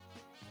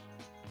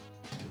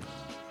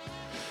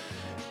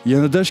Il y a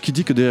un adage qui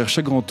dit que derrière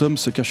chaque grand homme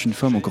se cache une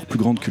femme encore plus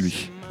grande que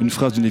lui. Une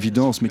phrase d'une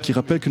évidence, mais qui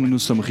rappelle que nous ne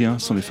sommes rien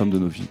sans les femmes de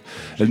nos vies.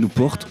 Elles nous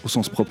portent, au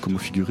sens propre comme au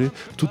figuré,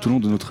 tout au long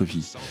de notre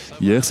vie.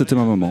 Hier, c'était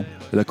ma maman.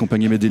 Elle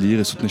accompagnait mes délires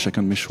et soutenait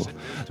chacun de mes choix.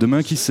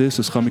 Demain, qui sait,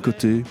 ce sera à mes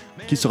côtés.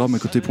 Qui sera à mes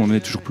côtés pour m'emmener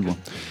toujours plus loin.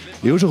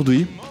 Et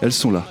aujourd'hui, elles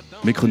sont là,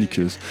 mes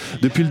chroniqueuses.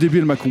 Depuis le début,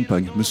 elles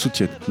m'accompagnent, me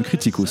soutiennent, me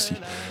critiquent aussi.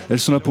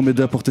 Elles sont là pour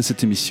m'aider à porter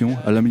cette émission,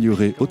 à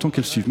l'améliorer autant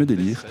qu'elles suivent mes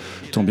délires,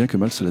 tant bien que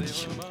mal cela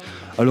dit.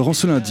 Alors en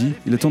ce lundi,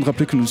 il est temps de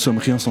rappeler que nous ne sommes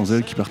rien sans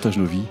elles qui partagent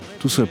nos vies.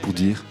 Tout cela pour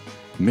dire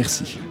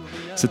merci.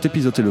 Cet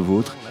épisode est le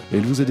vôtre et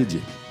il vous est dédié.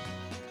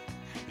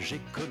 J'ai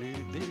connu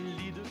des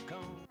lits de camp.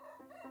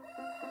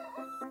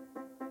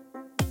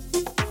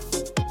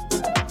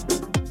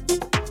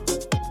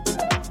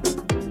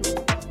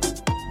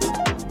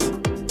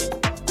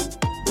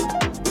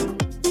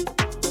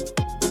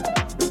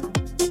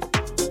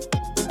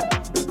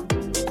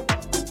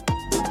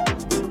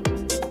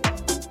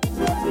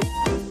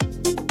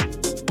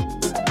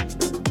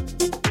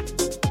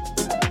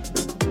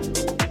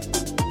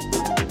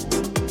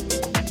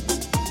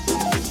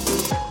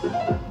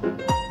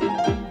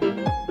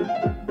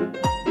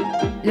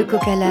 Le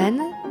Coq à l'âne,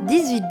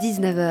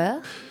 18-19h,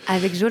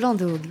 avec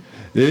Jolando.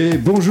 Et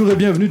bonjour et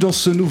bienvenue dans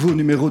ce nouveau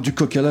numéro du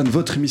Coq à l'âne,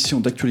 votre émission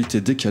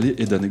d'actualité décalée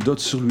et d'anecdotes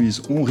sur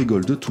Louise. On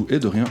rigole de tout et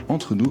de rien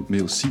entre nous, mais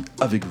aussi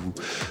avec vous.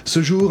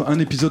 Ce jour, un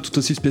épisode tout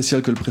aussi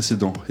spécial que le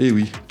précédent. Et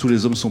oui, tous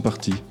les hommes sont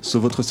partis,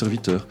 sauf votre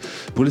serviteur,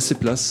 pour laisser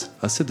place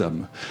à ces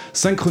dames.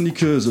 5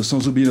 chroniqueuses,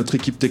 sans oublier notre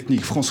équipe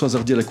technique, Françoise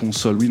Hardy à la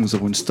console, oui, nous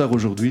avons une star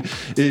aujourd'hui,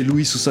 et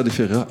Louis Sousa de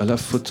Ferreira à la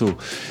photo.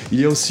 Il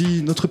y a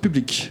aussi notre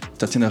public,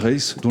 Tatiana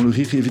Reis, dont le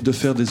rire évite de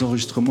faire des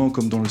enregistrements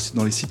comme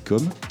dans les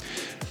sitcoms.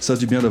 Ça a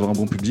du bien d'avoir un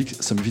bon public,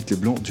 ça m'évite les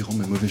blancs durant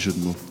mes mauvais jeux de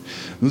mots.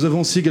 Nous avons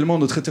aussi également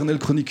notre éternelle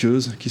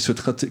chroniqueuse qui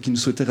ne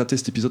souhaitait rater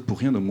cet épisode pour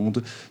rien au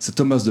monde, c'est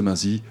Thomas de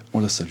Mazie, on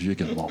la salue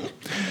également.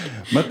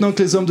 Maintenant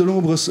que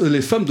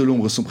les femmes de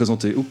l'ombre sont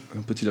présentées,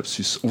 un petit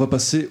lapsus, on va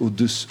passer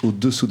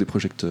au-dessous des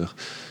projecteurs.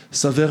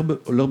 Sa verbe,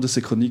 lors de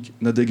ses chroniques,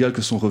 n'a d'égal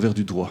que son revers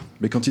du doigt.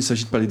 Mais quand il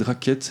s'agit de parler de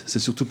raquettes, c'est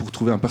surtout pour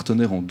trouver un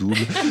partenaire en double.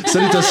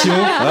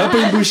 Salutations à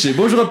Apolline Boucher.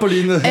 Bonjour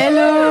Apolline.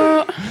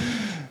 Hello.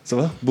 Ça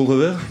va? Bon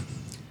revers?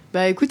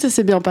 Bah écoute, ça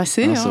s'est bien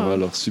passé. Ah, ça va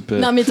alors, super.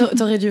 Non mais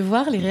t'aurais dû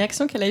voir les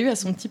réactions qu'elle a eues à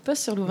son petit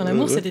post sur l'Ouvre un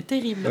amour, c'était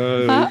terrible.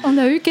 On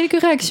a eu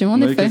quelques réactions,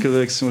 en effet. Quelques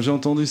réactions, j'ai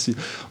entendu ici.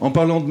 En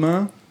parlant de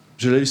main,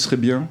 je l'illustrerai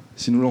bien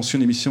si nous lancions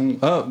une émission...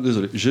 Ah,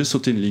 désolé, j'ai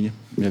sauté une ligne,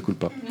 mea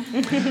culpa.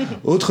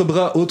 Autre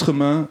bras, autre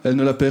main, elle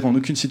ne la perd en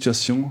aucune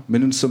situation, mais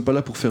nous ne sommes pas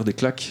là pour faire des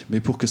claques, mais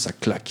pour que ça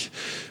claque.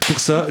 Pour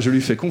ça, je lui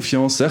fais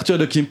confiance. C'est Arthuria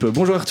de Kimp.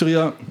 Bonjour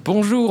Arthuria.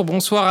 Bonjour,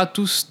 bonsoir à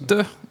tous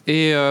deux.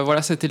 Et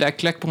voilà, c'était la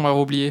claque pour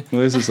m'avoir oublié.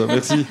 Oui, c'est ça,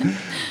 merci.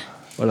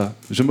 Voilà,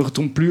 je me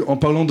retombe plus. En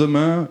parlant de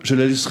main, je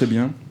l'illustrerai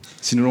bien.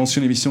 Si nous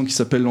lancions une émission qui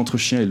s'appelle L'Entre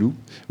Chien et Loup.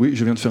 Oui,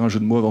 je viens de faire un jeu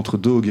de mots entre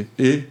Dog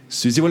et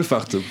Suzy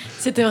Wolfart.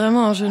 C'était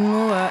vraiment un jeu de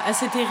mots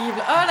assez terrible.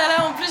 Oh là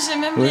là, en plus j'ai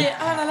même les...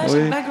 Oh là là,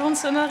 j'ai le background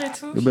sonore et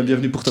tout.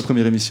 Bienvenue pour ta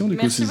première émission, du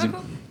coup, Merci Suzy.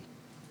 beaucoup.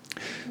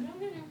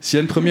 S'il y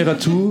a une première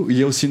atout, il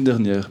y a aussi une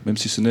dernière, même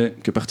si ce n'est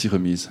que partie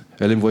remise.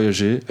 Elle aime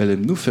voyager, elle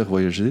aime nous faire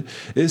voyager,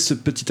 et ce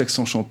petit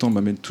accent chantant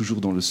m'amène toujours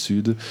dans le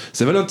sud.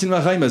 C'est Valentina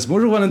Reimas.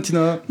 Bonjour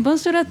Valentina.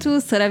 Bonjour à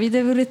tous, ravi de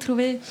vous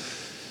retrouver.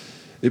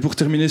 Et pour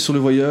terminer sur le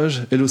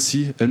voyage, elle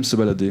aussi aime se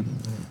balader,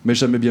 mais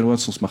jamais bien loin de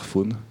son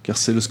smartphone, car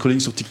c'est le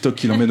scrolling sur TikTok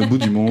qui l'emmène au bout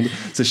du monde.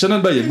 C'est Shannon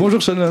Bayet.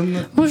 Bonjour Shannon.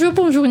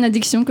 Bonjour, une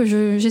addiction que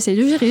j'essaie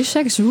de gérer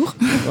chaque jour.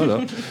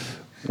 Voilà.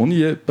 On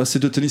y est, passé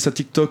de tennis à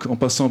TikTok en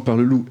passant par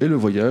le loup et le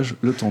voyage,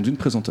 le temps d'une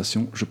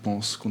présentation, je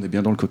pense qu'on est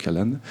bien dans le coq à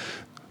l'âne.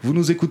 Vous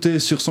nous écoutez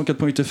sur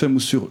 104.8 FM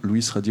ou sur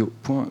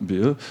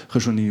louisradio.be.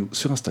 Rejoignez-nous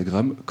sur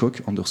Instagram,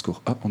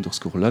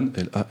 coq_a_l'âne,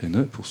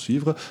 L-A-N-E, pour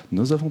suivre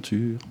nos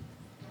aventures.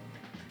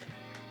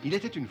 Il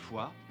était une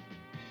fois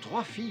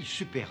 3 filles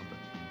superbes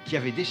qui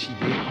avaient décidé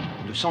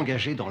de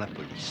s'engager dans la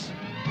police.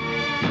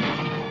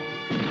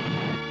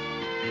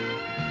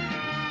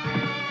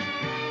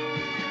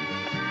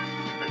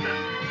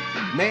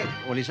 Mais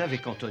on les avait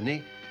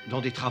cantonnées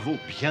dans des travaux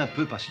bien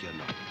peu passionnants.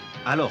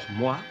 Alors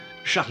moi,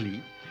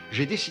 Charlie,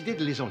 j'ai décidé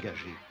de les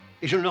engager.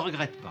 Et je ne le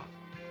regrette pas,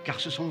 car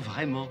ce sont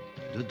vraiment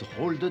de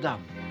drôles de dames.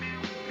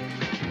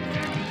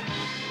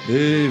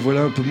 Et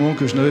voilà un peu moins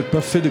que je n'avais pas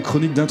fait de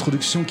chronique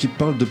d'introduction qui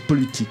parle de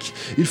politique.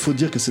 Il faut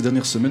dire que ces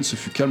dernières semaines, ce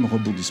fut calme en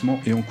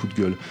rebondissement et en coup de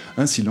gueule.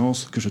 Un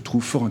silence que je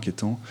trouve fort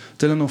inquiétant.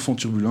 Tel un enfant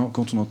turbulent,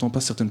 quand on n'entend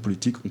pas certaines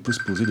politiques, on peut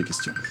se poser des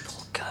questions.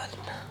 Trop calme.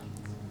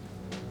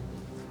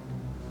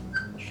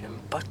 J'aime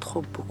pas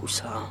trop beaucoup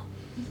ça.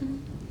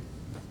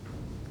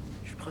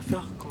 Je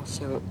préfère quand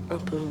c'est un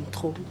peu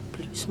trop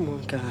plus moins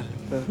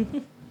calme.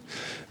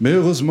 Mais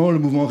heureusement, le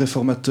mouvement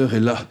réformateur est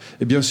là.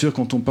 Et bien sûr,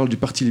 quand on parle du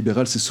Parti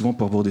libéral, c'est souvent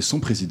pour aborder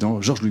son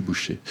président, Georges-Louis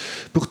Boucher.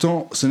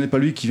 Pourtant, ce n'est pas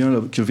lui qui vient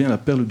la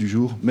perle du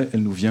jour, mais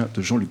elle nous vient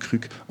de Jean-Luc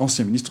Ruc,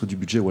 ancien ministre du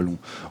budget wallon.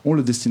 On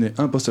le destinait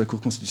à un poste à la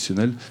Cour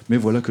constitutionnelle, mais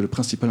voilà que le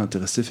principal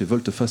intéressé fait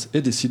volte-face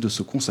et décide de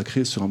se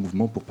consacrer sur un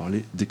mouvement pour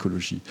parler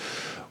d'écologie.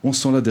 On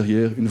sent là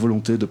derrière une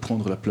volonté de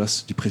prendre la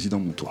place du président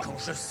Montois. Quand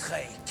je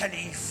serai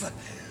calife,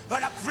 à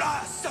la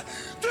place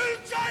du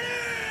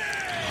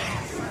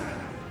calife!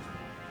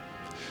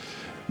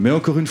 Mais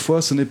encore une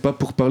fois, ce n'est pas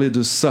pour parler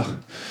de ça.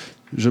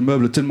 Je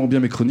meuble tellement bien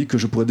mes chroniques que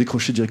je pourrais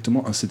décrocher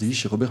directement un CDI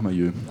chez Robert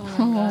Mailleux.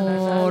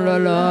 Oh là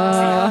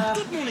là.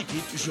 Toute mon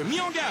équipe, je m'y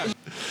engage.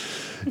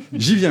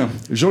 J'y viens.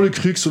 Jean-Luc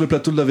Ruc, sur le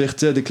plateau de la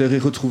VRT, a déclaré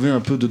retrouver un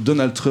peu de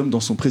Donald Trump dans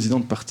son président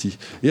de parti.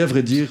 Et à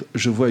vrai dire,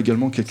 je vois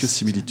également quelques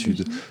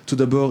similitudes. Tout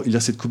d'abord, il y a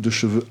cette coupe de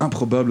cheveux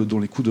improbable dont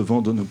les coups de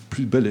vent donnent un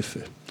plus bel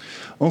effet.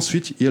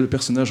 Ensuite, il y a le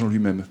personnage en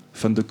lui-même.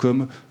 Fan de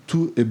com,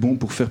 tout est bon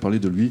pour faire parler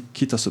de lui,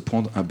 quitte à se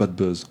prendre un bad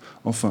buzz.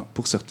 Enfin,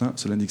 pour certains,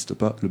 cela n'existe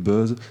pas. Le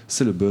buzz,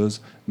 c'est le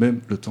buzz, même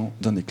le temps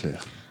d'un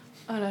éclair.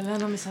 Oh là là,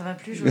 non mais ça va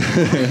plus.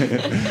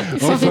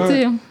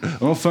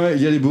 Enfin,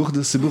 il y a les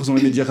bourdes. Ces bourdes dont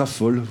les médias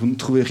raffolent. Vous ne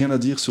trouvez rien à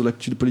dire sur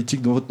l'actu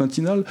politique dans votre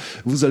matinale.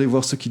 Vous allez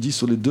voir ce qui dit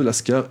sur les deux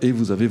lascars et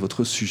vous avez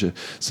votre sujet.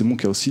 C'est mon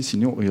cas aussi,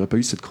 sinon il n'y aurait pas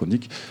eu cette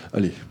chronique.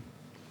 Allez.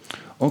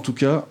 En tout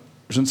cas,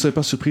 je ne serais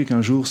pas surpris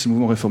qu'un jour, si le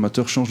mouvement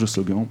réformateur change de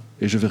slogan,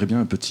 et je verrais bien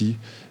un petit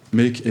 «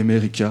 Make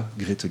America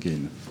Great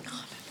Again ».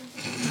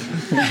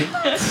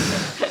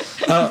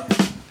 Ah,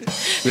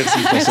 merci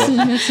François.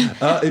 Merci.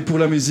 Ah, et pour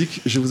la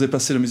musique, je vous ai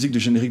passé la musique du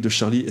générique de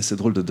Charlie et ses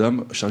drôles de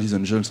dames, Charlie's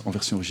Angels en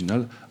version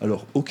originale.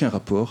 Alors, aucun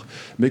rapport,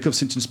 mais comme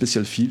c'est une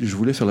spéciale fille, je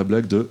voulais faire la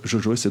blague de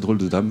Jojo et ses drôles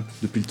de dames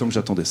depuis le temps que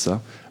j'attendais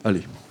ça.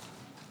 Allez,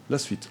 la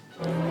suite.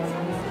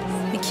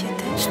 Mais qui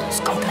était-elle? C'est un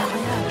scandale.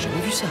 J'ai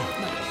jamais vu ça.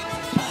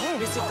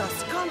 Mais c'est un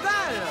scandale.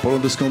 Parlant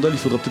de scandale, il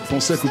faudra peut-être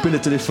penser à couper les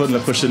téléphones la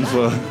prochaine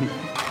fois.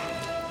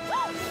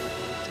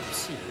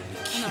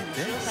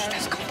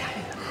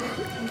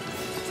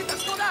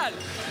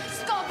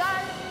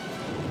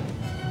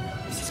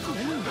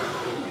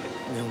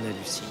 Mais on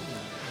hallucine.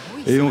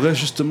 Et on reste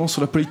justement sur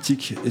la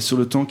politique et sur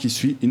le temps qui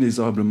suit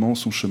inexorablement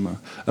son chemin.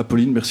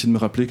 Apolline, merci de me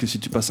rappeler que si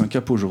tu passes un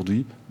cap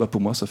aujourd'hui, bah pour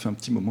moi, ça fait un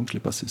petit moment que je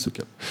l'ai passé, ce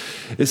cap.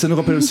 Et ça nous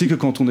rappelle aussi que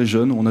quand on est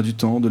jeune, on a du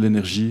temps, de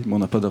l'énergie, mais on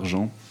n'a pas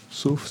d'argent.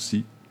 Sauf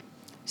si...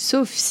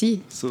 Sauf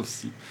si.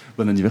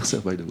 Bon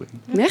anniversaire, by the way.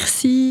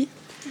 Merci.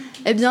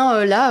 Eh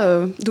bien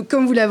donc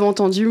comme vous l'avez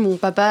entendu, mon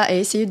papa a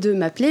essayé de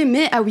m'appeler,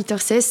 mais à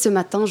 8h16 ce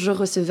matin, je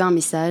recevais un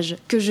message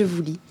que je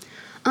vous lis.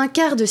 Un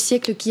quart de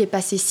siècle qui est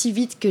passé si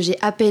vite que j'ai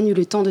à peine eu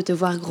le temps de te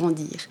voir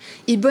grandir.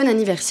 Et bon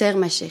anniversaire,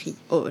 ma chérie.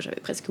 Oh,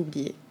 j'avais presque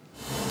oublié.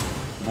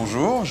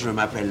 Bonjour, je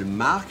m'appelle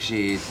Marc,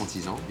 j'ai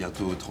 36 ans,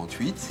 bientôt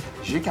 38.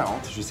 J'ai 40,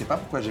 je sais pas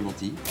pourquoi j'ai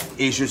menti.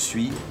 Et je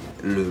suis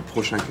le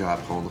prochain cœur à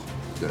prendre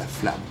de la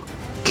flamme.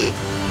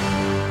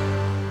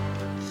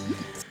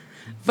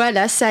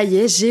 Voilà, ça y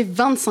est, j'ai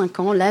 25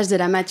 ans, l'âge de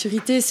la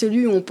maturité,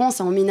 celui où on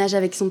pense à emménager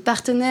avec son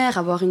partenaire,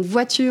 avoir une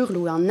voiture,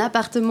 louer un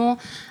appartement,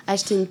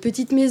 acheter une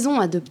petite maison,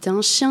 adopter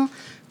un chien,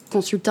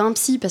 consulter un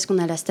psy parce qu'on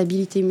a la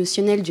stabilité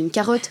émotionnelle d'une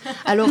carotte,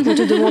 alors qu'on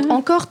te demande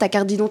encore ta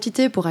carte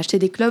d'identité pour acheter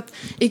des clopes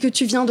et que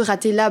tu viens de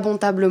rater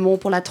lamentablement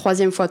pour la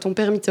 3e fois ton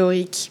permis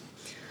théorique.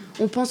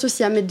 On pense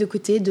aussi à mettre de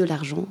côté de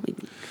l'argent.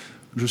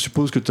 Je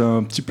suppose que tu as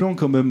un petit plan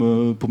quand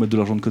même pour mettre de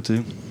l'argent de côté.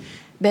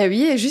 Ben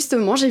oui, et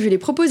justement, j'ai vu les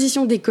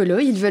propositions d'écolo.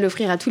 Ils veulent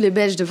offrir à tous les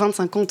Belges de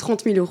 25 ans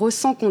 30 000 €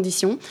 sans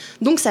condition.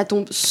 Donc ça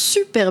tombe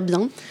super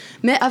bien.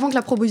 Mais avant que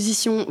la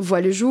proposition voie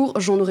le jour,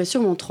 j'en aurai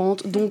sûrement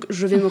 30. Donc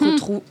je vais me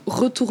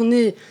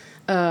retourner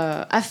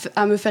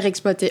à me faire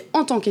exploiter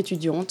en tant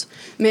qu'étudiante.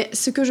 Mais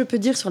ce que je peux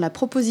dire sur la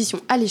proposition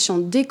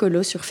alléchante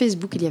d'écolo sur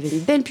Facebook, il y avait une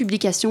belle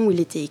publication où il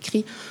était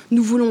écrit «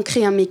 Nous voulons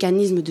créer un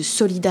mécanisme de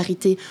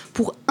solidarité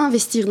pour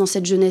investir dans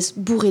cette jeunesse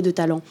bourrée de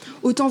talent. »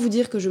 Autant vous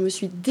dire que je me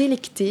suis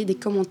délectée des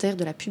commentaires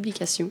de la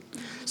publication.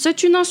 «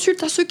 C'est une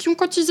insulte à ceux qui ont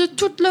cotisé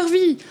toute leur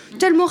vie.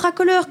 Tellement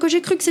racoleur que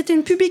j'ai cru que c'était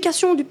une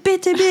publication du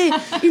PTB.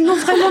 Ils n'ont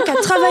vraiment qu'à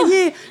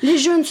travailler. Les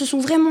jeunes, ce sont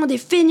vraiment des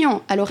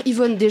feignants. » Alors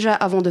Yvonne, déjà,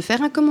 avant de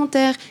faire un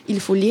commentaire, il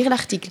faut lire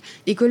l'article.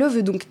 L'écolo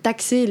veut donc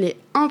taxer les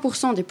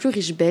 1% des plus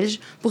riches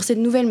belges pour cette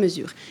nouvelle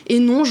mesure. Et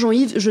non,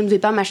 Jean-Yves, je ne vais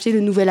pas m'acheter le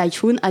nouvel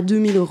iPhone à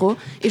 2 000 €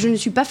 et je ne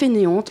suis pas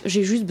fainéante,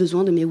 j'ai juste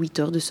besoin de mes 8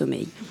 heures de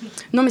sommeil.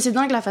 Non, mais c'est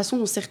dingue la façon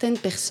dont certaines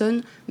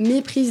personnes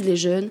méprisent les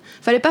jeunes.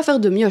 Fallait pas faire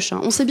de mioche,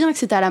 hein. On sait bien que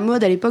c'était à la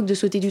mode à l'époque de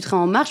sauter du train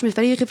en marche, mais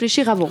fallait y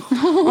réfléchir avant.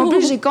 En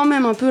plus, j'ai quand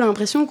même un peu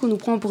l'impression qu'on nous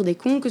prend pour des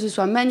cons, que ce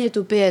soit Magnette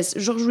au PS,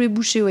 Georges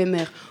Boucher au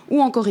MR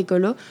ou encore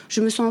écolo.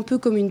 Je me sens un peu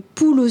comme une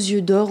poule aux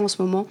yeux d'or en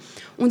ce moment.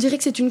 On dirait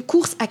que c'est une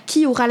course à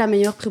qui aura la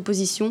meilleure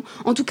proposition.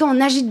 En tout cas,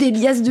 on agite des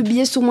liasses de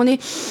billets sur mon nez.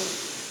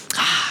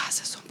 Ah,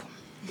 ça sent bon.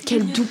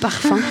 Quel doux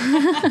parfum.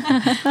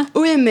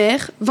 OMR,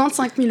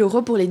 25 000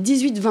 € pour les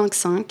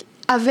 18-25,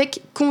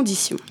 avec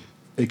conditions.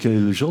 Et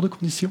quel genre de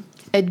conditions ?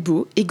 Être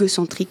beau,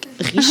 égocentrique,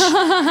 riche,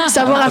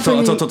 savoir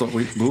affoler... Attends,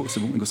 oui, beau,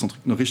 c'est bon,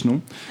 égocentrique, non, riche, non.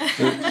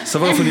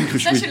 Savoir affoler une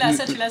cruche, Ça, oui. tu l'as,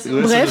 ça, tu l'as.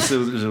 Ouais, Bref. ça,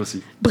 j'ai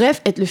aussi.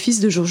 Bref, être le fils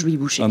de Georges-Louis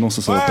Boucher. Ah non,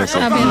 ça va pas, ça.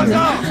 Ah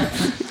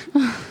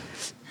merde.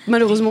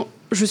 Malheureusement,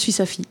 je suis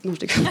sa fille. Non, je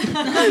déconne.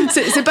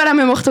 C'est pas la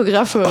même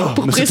orthographe,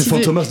 pour mais préciser. c'était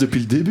Fantomas depuis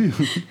le début.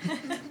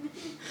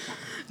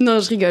 Non,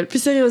 je rigole.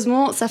 Plus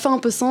sérieusement, ça fait un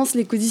peu sens.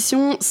 Les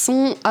conditions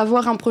sont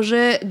avoir un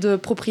projet de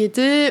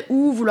propriété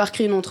ou vouloir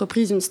créer une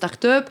entreprise, une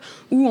start-up,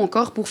 ou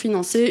encore pour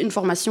financer une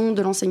formation,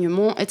 de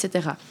l'enseignement,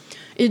 etc.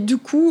 Et du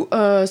coup,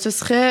 ce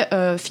serait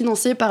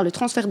financé par le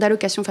transfert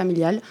d'allocation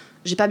familiale.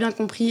 J'ai pas bien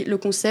compris le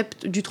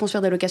concept du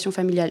transfert d'allocation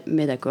familiale,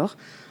 mais d'accord.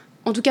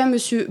 En tout cas,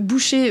 Monsieur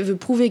Boucher veut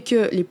prouver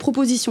que les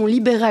propositions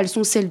libérales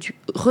sont celles du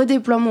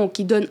redéploiement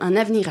qui donne un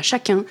avenir à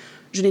chacun.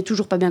 Je n'ai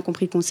toujours pas bien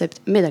compris le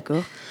concept, mais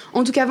d'accord.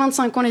 En tout cas,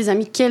 25 ans, les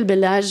amis, quel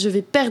bel âge. Je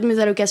vais perdre mes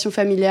allocations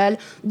familiales,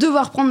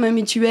 devoir prendre ma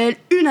mutuelle,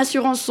 une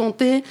assurance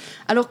santé,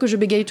 alors que je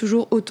bégaye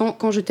toujours autant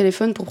quand je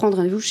téléphone pour prendre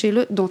rendez-vous chez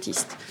le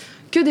dentiste.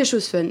 Que des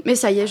choses fun. Mais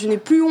ça y est, je n'ai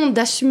plus honte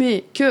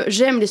d'assumer que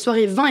j'aime les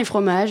soirées vin et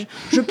fromage.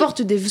 Je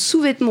porte des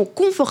sous-vêtements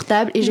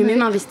confortables et j'ai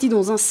même investi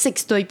dans un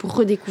sextoy pour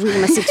redécouvrir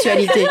ma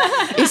sexualité.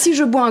 Et si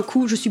je bois un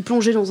coup, je suis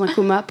plongée dans un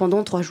coma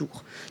pendant 3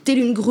 jours. Telle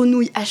une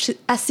grenouille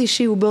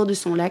asséchée au bord de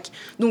son lac.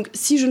 Donc,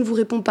 si je ne vous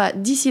réponds pas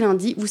d'ici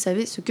lundi, vous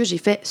savez ce que j'ai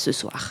fait ce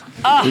soir.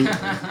 Et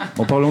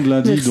en parlant de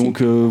lundi,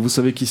 donc, vous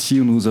savez qu'ici,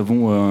 nous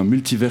avons un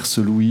multiverse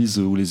Louise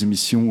où les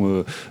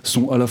émissions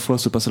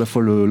se passent à la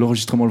fois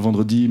l'enregistrement le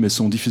vendredi, mais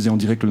sont diffusées en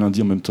direct le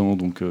lundi en même temps.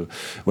 Donc,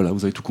 voilà,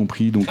 vous avez tout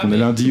compris. Donc, on est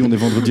lundi, on est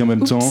vendredi en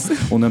même temps.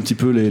 On est un petit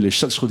peu les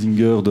chats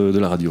Schrödinger de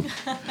la radio.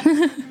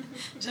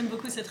 J'aime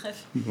beaucoup cette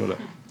ref. Voilà.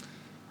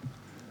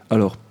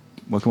 Alors,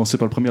 on va commencer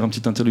par un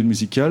petit interlude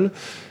musical.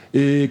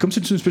 Et comme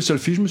c'est une spéciale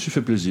fille, je me suis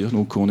fait plaisir.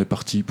 Donc on est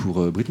parti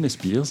pour Britney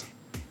Spears,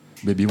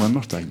 Baby One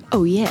More Time.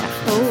 Oh yeah.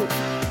 Oh.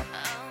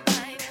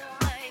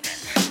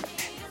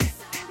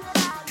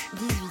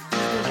 18-19h,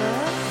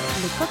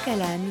 le coq à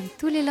l'âne,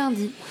 tous les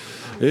lundis.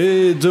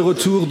 Et de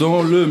retour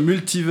dans le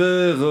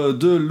multivers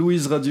de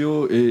Louise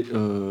Radio. Et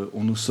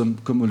nous sommes,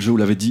 comme je vous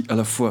l'avais dit, à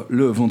la fois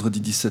le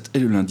vendredi 17 et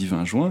le lundi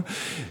 20 juin.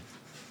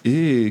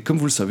 Et comme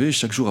vous le savez,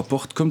 chaque jour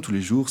apporte, comme tous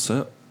les jours,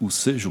 sa ou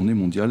ses journées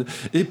mondiales.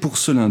 Et pour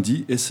ce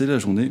lundi, c'est la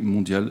journée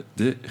mondiale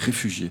des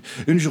réfugiés.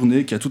 Une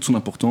journée qui a toute son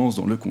importance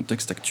dans le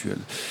contexte actuel.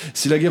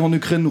 Si la guerre en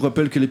Ukraine nous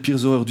rappelle que les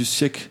pires horreurs du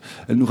siècle,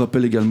 elle nous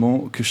rappelle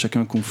également que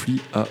chacun conflit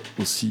a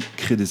aussi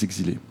créé des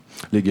exilés.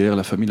 Les guerres,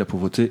 la famine, la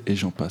pauvreté et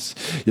j'en passe.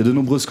 Il y a de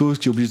nombreuses causes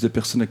qui obligent des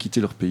personnes à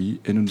quitter leur pays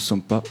et nous ne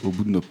sommes pas au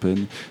bout de nos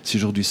peines. Si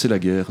aujourd'hui c'est la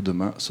guerre,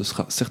 demain ce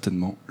sera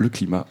certainement le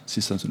climat,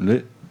 si ça ne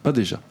l'est pas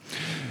déjà.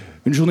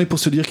 Une journée pour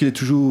se dire qu'il y a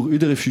toujours eu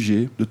des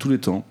réfugiés de tous les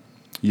temps,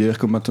 hier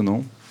comme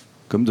maintenant,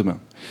 comme demain.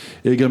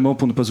 Et également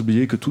pour ne pas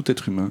oublier que tout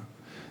être humain,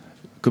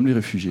 comme les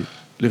réfugiés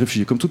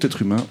comme tout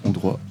être humain, ont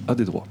droit à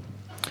des droits.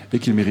 Et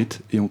qu'ils méritent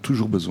et ont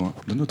toujours besoin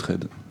de notre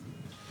aide.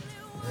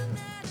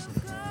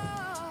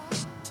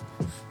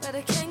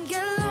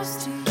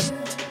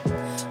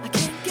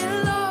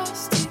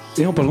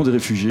 Et en parlant des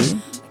réfugiés,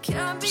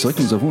 c'est vrai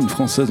que nous avons une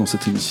Française dans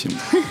cette émission.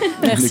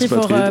 Merci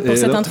pour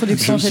cette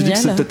introduction géniale. Je me suis dit que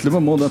c'est peut-être le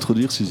moment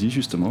d'introduire Suzy,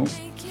 justement.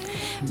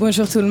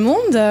 Bonjour tout le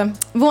monde.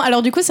 Bon,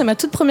 alors du coup, c'est ma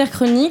toute première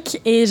chronique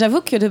et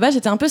j'avoue que de base,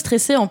 j'étais un peu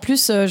stressée. En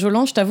plus,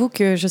 Jolande, je t'avoue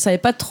que je savais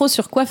pas trop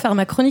sur quoi faire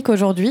ma chronique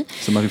aujourd'hui.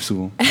 Ça m'arrive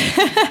souvent.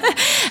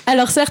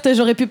 Alors certes,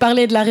 j'aurais pu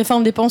parler de la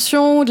réforme des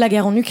pensions, de la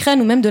guerre en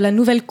Ukraine ou même de la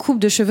nouvelle coupe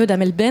de cheveux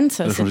d'Amel Bent.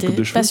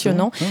 C'était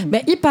passionnant.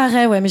 Mais il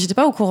paraît, mais j'étais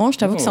pas au courant. Je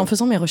t'avoue que c'est en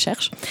faisant mes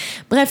recherches.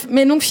 Bref,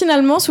 mais donc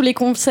finalement, sous les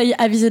conseils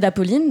avisés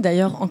d'Apolline,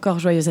 d'ailleurs encore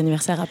joyeux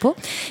anniversaire à Pau,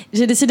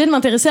 j'ai décidé de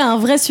m'intéresser à un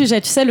vrai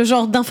sujet. Tu sais, le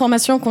genre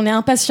d'information qu'on est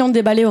impatient de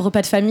déballer au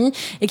repas de famille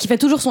et qui fait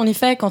toujours son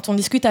effet quand on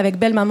discute avec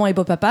belle maman et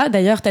beau papa.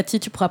 D'ailleurs, Tati,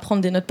 tu pourras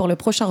prendre des notes pour le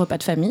prochain repas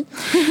de famille.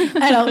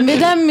 Alors,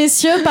 mesdames,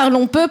 messieurs,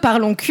 parlons peu,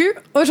 parlons cul.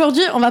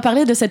 Aujourd'hui, on va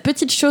parler de cette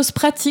petite chose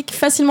pratique,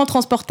 facilement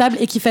transportable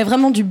et qui fait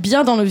vraiment du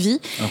bien dans nos vies.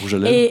 Un rouge à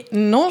lèvres. Et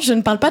non, je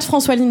ne parle pas de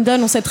François Lindon.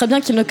 On sait très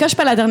bien qu'il ne coche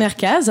pas la dernière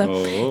case.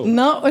 Oh.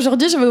 Non,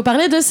 aujourd'hui, je vais vous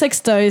parler de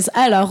sextoys.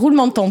 Alors,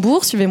 roulement de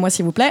tambour, suivez-moi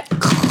s'il vous plaît.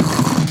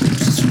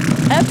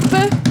 Hop.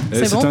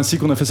 C'est bon. Ainsi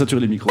qu'on a fait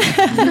saturer les micros.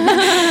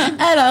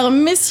 Alors,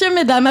 messieurs,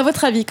 mesdames, à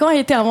votre avis, quand a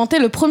été inventé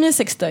le premier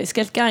sextoy ? Est-ce que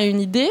quelqu'un a une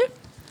idée ?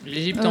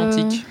 L'Égypte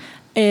antique.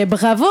 Et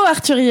bravo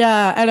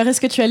Arthuria. Alors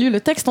est-ce que tu as lu le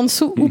texte en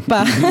dessous ou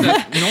pas ?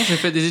 Non, j'ai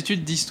fait des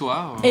études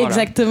d'histoire.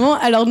 Exactement.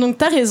 Voilà. Alors donc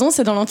t'as raison,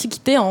 c'est dans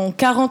l'Antiquité, en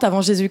 40 avant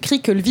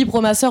Jésus-Christ, que le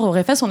vibromasseur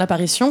aurait fait son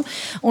apparition.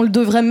 On le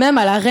devrait même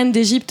à la reine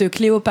d'Égypte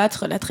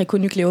Cléopâtre, la très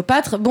connue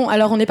Cléopâtre. Bon,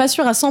 alors on n'est pas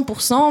sûr à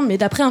 100%, mais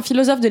d'après un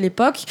philosophe de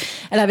l'époque,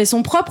 elle avait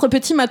son propre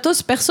petit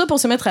matos perso pour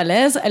se mettre à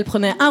l'aise. Elle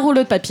prenait un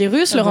rouleau de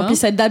papyrus, le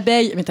remplissait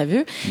d'abeilles, mais t'as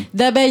vu ?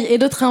 D'abeilles et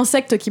d'autres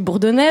insectes qui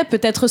bourdonnaient,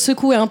 peut-être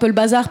secouait un peu le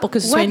bazar pour que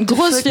ce soit une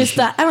grosse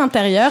fiesta à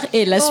l'intérieur.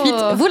 Et la suite,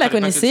 vous la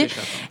connaissez.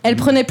 Elle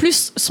prenait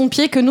plus son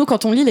pied que nous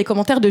quand on lit les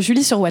commentaires de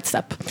Julie sur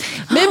WhatsApp.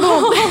 Mais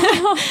bon,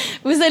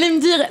 vous allez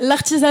me dire,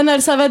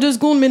 l'artisanal, ça va 2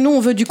 secondes, mais nous,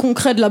 on veut du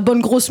concret, de la bonne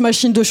grosse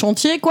machine de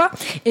chantier, quoi.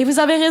 Et vous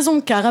avez raison,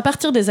 car à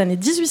partir des années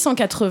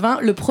 1880,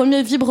 le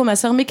premier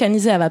vibromasseur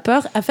mécanisé à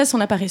vapeur a fait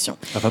son apparition.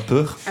 À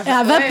vapeur ?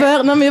 À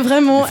vapeur, non mais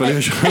vraiment. Il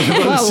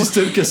fallait voir le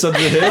système que ça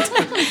devait être.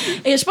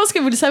 Et je pense que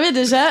vous le savez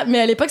déjà, mais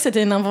à l'époque,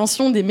 c'était une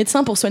invention des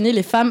médecins pour soigner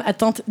les femmes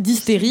atteintes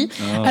d'hystérie.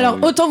 Alors,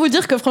 autant vous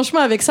dire que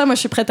franchement, avec ça, moi, je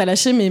suis prête à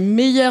lâcher mes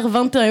meilleurs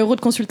 21 € de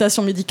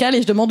consultation médicale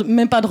et je demande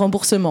même pas de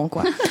remboursement,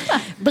 quoi.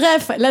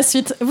 Bref, la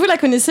suite, vous la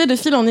connaissez, de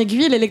fil en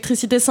aiguille,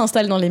 l'électricité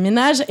s'installe dans les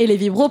ménages et les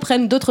vibros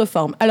prennent d'autres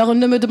formes. Alors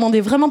ne me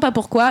demandez vraiment pas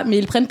pourquoi, mais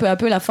ils prennent peu à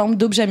peu la forme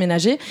d'objets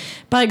ménagers.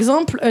 Par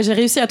exemple, j'ai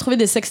réussi à trouver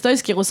des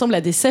sextoys qui ressemblent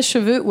à des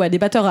sèche-cheveux ou à des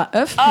batteurs à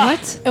œufs.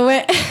 What ?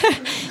 Ouais.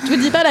 Je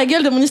vous dis pas, la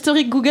gueule de mon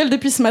historique Google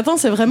depuis ce matin,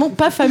 c'est vraiment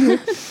pas fameux.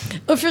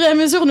 Au fur et à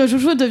mesure, nos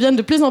joujoux deviennent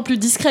de plus en plus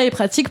discrets et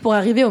pratiques pour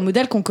arriver au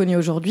modèle qu'on connaît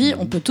aujourd'hui.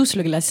 On peut tous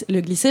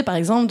le glisser, par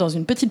exemple, dans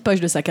une petite poche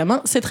de sac à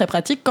main. C'est très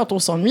pratique quand on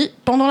s'ennuie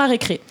pendant la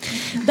récré.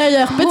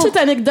 D'ailleurs, petite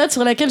anecdote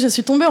sur laquelle je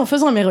suis tombée en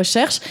faisant mes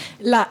recherches.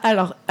 Là,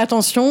 alors,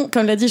 attention,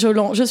 comme l'a dit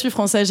Jolan, je suis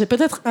française. J'ai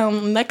peut-être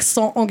un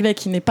accent anglais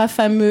qui n'est pas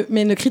fameux,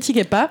 mais ne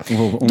critiquez pas.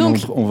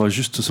 On va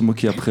juste se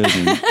moquer après.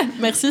 Mais...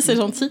 Merci, c'est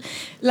gentil.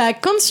 La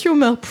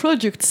Consumer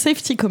Product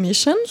Safety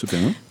Commission, super,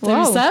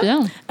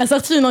 a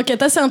sorti une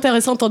enquête assez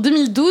intéressante en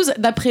 2012.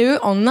 D'après eux,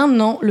 en un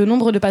an, le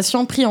nombre de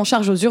patients pris en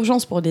charge aux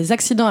urgences pour des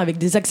accidents avec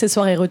des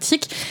accessoires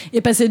érotiques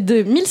est passé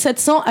de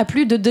 1700 à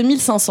plus de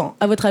 2500.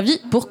 À votre avis,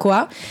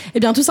 pourquoi ? Eh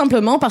bien, tout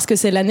simplement parce que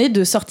c'est l'année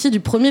de sortie du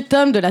premier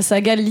tome de la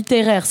saga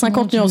littéraire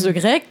 50 nuances de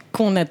Grey,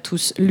 qu'on a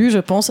tous lu, je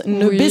pense.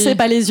 Ne baissez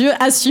pas les yeux,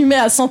 assumez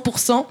à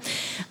 100%.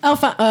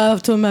 Enfin,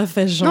 Thomas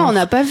fait genre. Non, on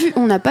n'a pas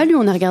lu,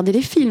 on a regardé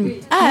les films.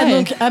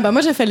 Donc,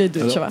 moi j'ai fait les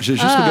deux, tu vois.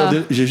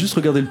 J'ai juste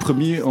regardé le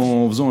premier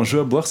en faisant un jeu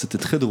à boire, c'était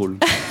très drôle.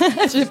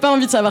 J'ai pas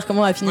envie de savoir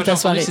comment a fini ta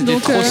soirée. C'était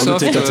trop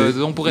soft,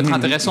 donc pour être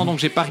intéressant, donc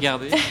j'ai pas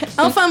regardé.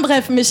 Enfin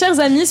bref, mes chers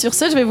amis, sur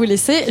ce, je vais vous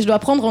laisser. Je dois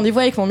prendre rendez-vous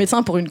avec mon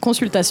médecin pour une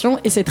consultation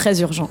et c'est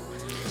très urgent.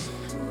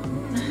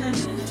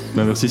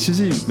 Merci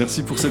Suzy,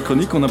 merci pour cette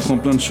chronique. On apprend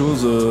plein de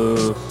choses.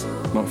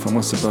 Enfin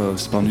moi, c'est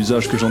pas un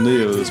usage que j'en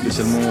ai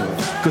spécialement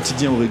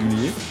quotidien ou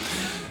régulier.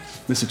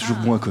 Mais c'est toujours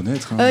bon à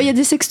connaître. Y a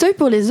des sextoys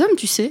pour les hommes,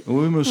 tu sais.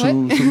 Oui,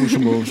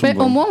 mais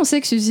au moins, on sait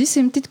que Suzy,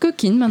 c'est une petite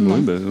coquine maintenant.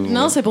 Oui,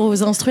 non, c'est pour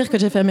vous instruire que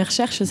j'ai fait mes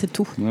recherches, c'est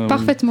tout.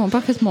 Parfaitement.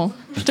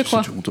 Je te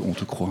crois. On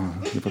te croit.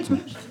 Y a pas de...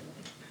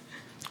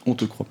 On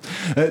te croit.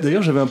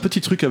 D'ailleurs, j'avais un petit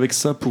truc avec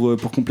ça pour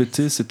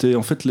compléter. C'était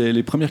en fait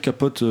les premières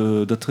capotes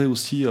dateraient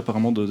aussi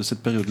apparemment de cette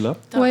période-là.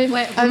 Ouais.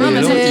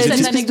 C'est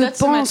une anecdote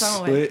ce matin.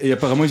 Et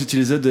apparemment, ils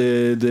utilisaient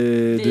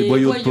des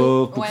boyaux de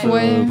porc pour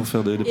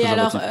faire des et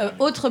alors,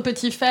 autre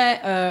petit fait,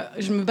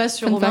 je me base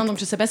sur Romain, donc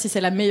je sais pas si c'est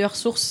la meilleure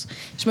source.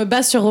 Je me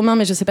base sur Romain,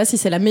 mais je sais pas si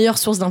c'est la meilleure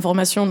source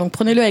d'information. Donc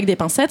prenez-le avec des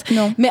pincettes.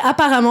 Non. Mais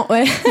apparemment,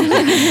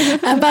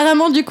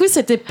 apparemment, du coup,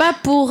 c'était pas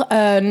pour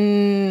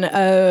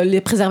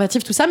les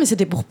préservatifs, tout ça, mais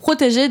c'était pour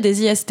protéger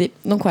des IST.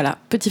 Donc voilà,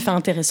 petit fait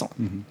intéressant.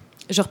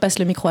 Je repasse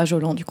le micro à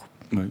Jolan, du coup.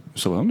 Oui,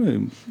 ça va, mais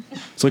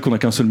c'est vrai qu'on n'a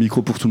qu'un seul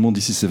micro pour tout le monde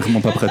ici, c'est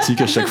vraiment pas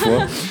pratique à chaque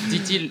fois.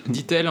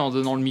 Dit-elle en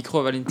donnant le micro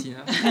à Valentina.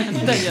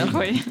 D'ailleurs,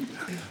 oui.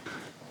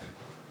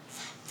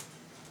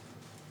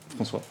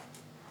 François.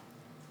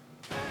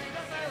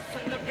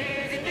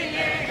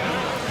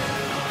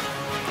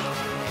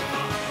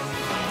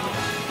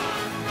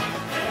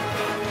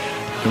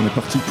 Et on est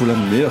parti pour la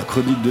meilleure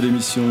chronique de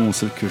l'émission,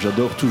 celle que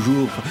j'adore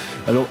toujours.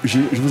 Alors, je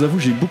vous avoue,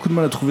 j'ai eu beaucoup de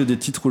mal à trouver des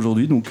titres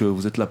aujourd'hui, donc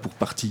vous êtes là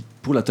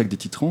pour l'attaque des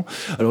titrants.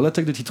 Alors,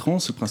 l'attaque des titrants,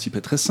 ce principe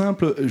est très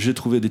simple. J'ai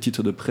trouvé des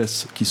titres de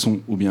presse qui sont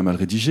ou bien mal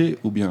rédigés,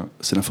 ou bien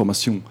c'est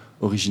l'information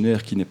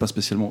originaire qui n'est pas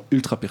spécialement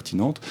ultra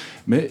pertinente,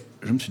 mais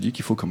je me suis dit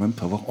qu'il faut quand même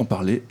pouvoir en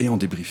parler et en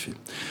débriefer.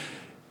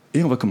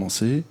 Et on va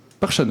commencer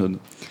par Shannon.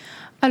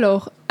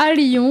 Alors, à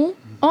Lyon,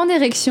 en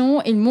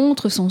érection, il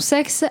montre son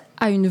sexe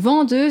à une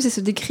vendeuse et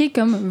se décrit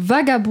comme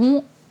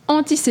vagabond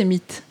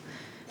antisémite.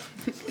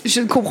 Je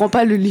ne comprends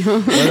pas le lien.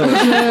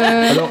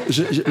 Alors,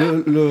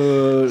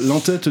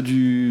 l'entête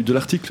de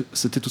l'article,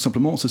 c'était tout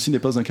simplement « Ceci n'est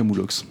pas un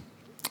camoulox ».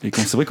 Et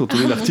c'est vrai, quand on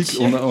lit l'article,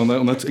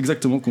 on a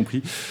exactement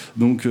compris.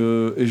 Donc,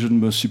 et je ne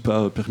me suis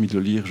pas permis de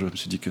le lire, je me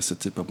suis dit que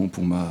c'était pas bon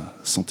pour ma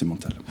santé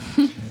mentale.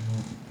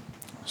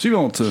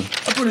 Suivante,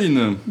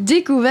 Apolline.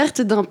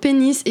 Découverte d'un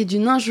pénis et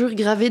d'une injure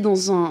gravée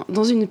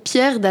dans une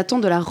pierre datant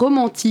de la Rome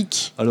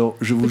antique. Alors,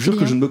 je vous jure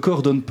que je ne me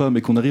coordonne pas,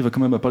 mais qu'on arrive quand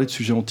même à parler de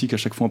sujets antiques à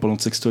chaque fois en parlant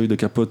de sextoy, de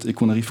capote, et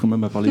qu'on arrive quand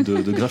même à parler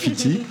de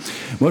graffiti.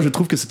 Moi, je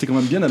trouve que c'était quand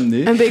même bien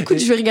amené. Écoute,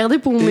 je vais regarder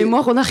pour mon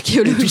mémoire en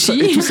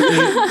archéologie.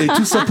 Et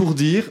tout ça pour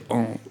dire,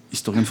 en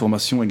historien de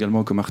formation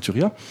également comme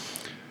Arturia,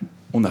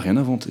 on n'a rien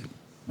inventé.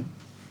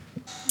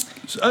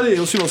 Allez,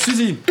 on suit,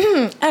 Suzy.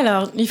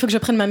 Alors, il faut que je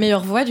prenne ma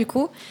meilleure voix, du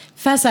coup.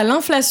 Face à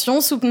l'inflation,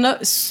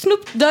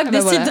 Snoop Dogg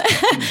décide... Voilà.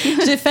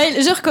 J'ai fail,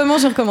 je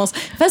recommence.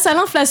 Face à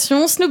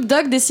l'inflation, Snoop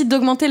Dogg décide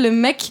d'augmenter le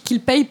mec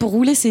qu'il paye pour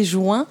rouler ses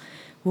joints.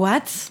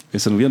 What ? Et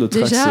ça nous vient de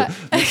Trax.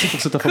 Merci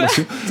pour cette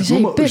information. Déjà,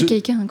 il paye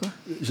quelqu'un, quoi.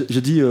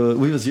 J'ai dit...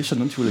 oui, vas-y,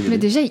 Shannon, tu voulais y aller. Mais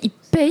déjà, il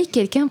paye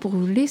quelqu'un pour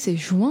rouler ses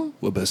joints.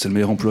 Ouais, c'est le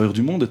meilleur employeur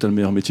du monde et t'as le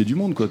meilleur métier du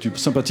monde, quoi. Tu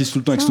sympathises tout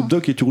le temps avec Snoop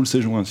Dogg et tu roules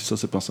ses joints. Si ça,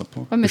 c'est pas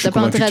sympa. Ouais, mais t'as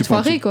pas intérêt à te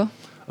foirer, quoi.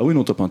 Ah oui,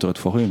 non, t'as pas intérêt de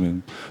foirer, mais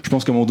je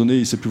pense qu'à un moment donné,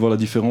 il sait plus voir la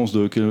différence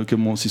de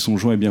si son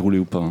joint est bien roulé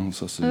ou pas. Hein.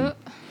 Ça, c'est...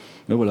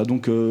 Mais voilà,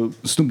 donc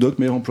Snoop Dogg,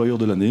 meilleur employeur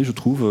de l'année, je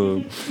trouve.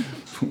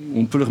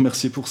 On peut le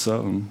remercier pour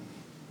ça.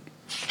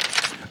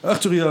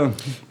 Arturia.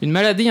 Une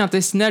maladie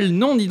intestinale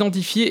non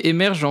identifiée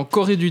émerge en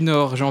Corée du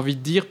Nord. J'ai envie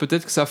de dire,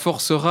 peut-être que ça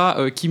forcera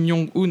Kim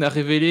Jong-un à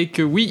révéler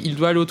que oui, il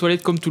doit aller aux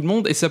toilettes comme tout le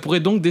monde et ça pourrait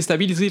donc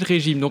déstabiliser le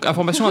régime. Donc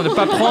information à ne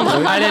pas prendre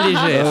à la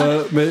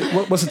légère. Mais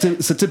moi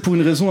c'était pour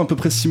une raison à peu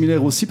près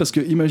similaire aussi, parce que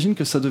imagine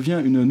que ça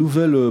devient une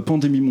nouvelle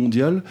pandémie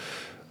mondiale.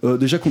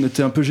 Déjà qu'on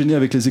était un peu gêné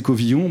avec les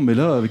écovillons, mais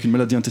là, avec une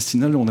maladie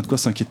intestinale, on a de quoi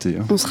s'inquiéter.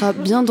 Hein. On sera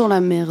bien dans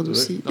la merde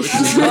aussi.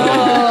 C'est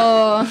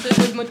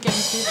le mot de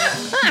qualité.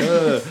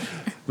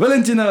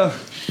 Valentina.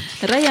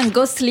 Ryan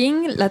Gosling,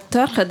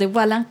 l'acteur, a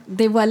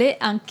dévoilé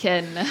un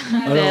Ken.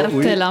 Alors,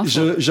 oui,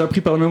 j'ai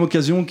appris par la même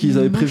occasion qu'ils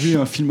avaient prévu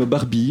un film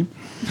Barbie.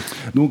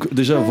 Donc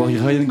déjà, voir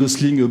Ryan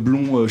Gosling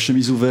blond,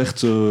 chemise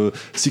ouverte,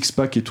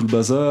 six-pack et tout le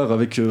bazar,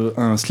 avec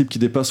un slip qui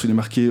dépasse où il est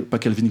marqué pas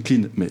Calvin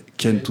Klein, mais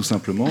Ken tout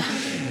simplement.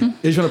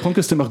 Et je viens d'apprendre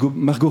que c'était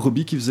Margot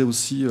Robbie qui faisait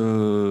aussi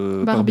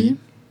Barbie.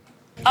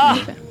 Ah,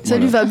 ça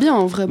lui va bien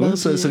en vrai. Ouais,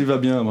 ça lui va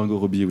bien à Margot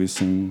Robbie, oui,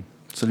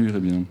 ça lui irait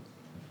bien.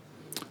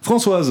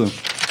 Françoise.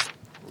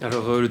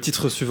 Alors le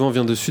titre suivant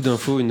vient de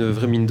Sudinfo, une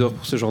vraie mine d'or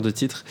pour ce genre de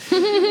titre.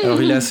 Alors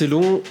il est assez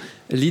long.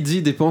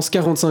 Lydie dépense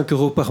 45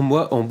 € par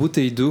mois en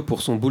bouteille d'eau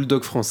pour son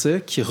bulldog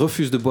français qui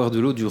refuse de boire de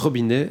l'eau du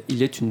robinet.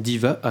 Il est une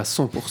diva à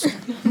 100%.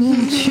 Mon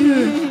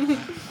Dieu.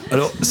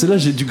 Alors celle-là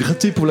j'ai dû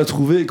gratter pour la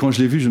trouver et quand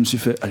je l'ai vue je me suis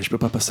fait allez je peux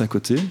pas passer à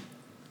côté.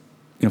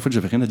 Et en fait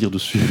j'avais rien à dire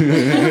dessus.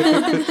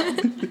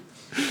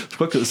 Je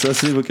crois que c'est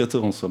assez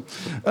évocateur en soi.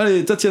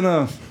 Allez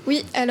Tatiana.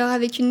 Oui, alors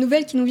avec une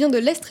nouvelle qui nous vient de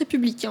l'Est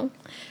républicain.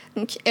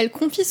 Donc, elle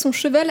confie son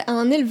cheval à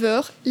un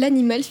éleveur.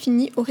 L'animal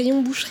finit au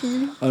rayon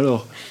boucherie.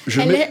 Alors,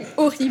 elle est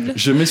horrible.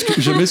 Je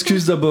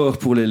m'excuse d'abord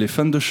pour les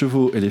fans de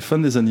chevaux et les fans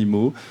des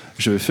animaux.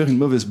 Je vais faire une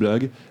mauvaise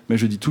blague, mais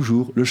je dis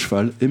toujours le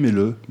cheval,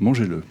 aimez-le,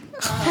 mangez-le.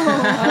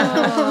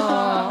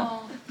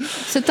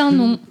 C'est un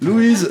nom.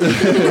 Louise.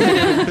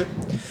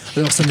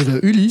 Alors, ça vient de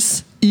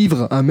Ulysse.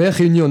 Ivre, un maire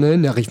réunionnais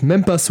n'arrive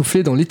même pas à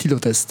souffler dans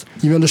l'éthylotest.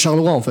 Il vient de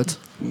Charleroi, en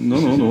fait.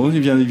 Non, il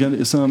vient,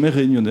 c'est un maire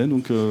réunionnais,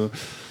 donc...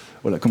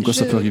 Voilà, comme quoi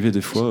ça peut arriver des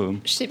fois.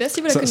 Je sais pas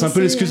si vous la connaissez. C'est un peu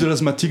l'excuse de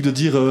l'asthmatique de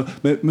dire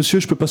mais monsieur,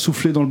 je peux pas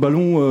souffler dans le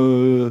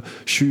ballon,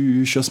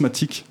 je suis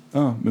asthmatique.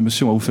 Ah, mais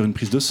monsieur, on va vous faire une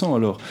prise de sang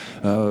alors.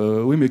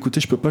 Oui, mais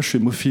écoutez, je peux pas, je suis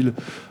hémophile.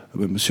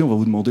 Monsieur, on va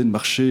vous demander de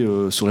marcher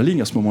sur la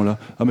ligne à ce moment-là.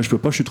 Ah, mais je peux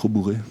pas, je suis trop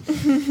bourré.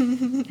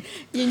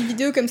 Il y a une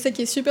vidéo comme ça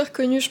qui est super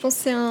connue. Je pense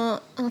que c'est un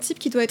type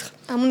qui doit être,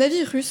 à mon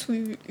avis, russe ou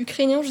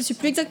ukrainien, je suis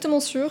plus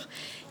exactement sûre,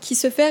 qui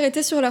se fait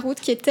arrêter sur la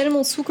route, qui est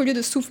tellement sous qu'au lieu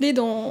de souffler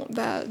dans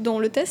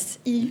le test,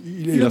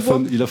 il a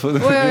faim.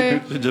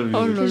 Ouais. J'ai déjà vu.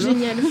 Oh là là.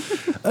 Génial.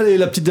 Allez,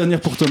 la petite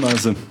dernière pour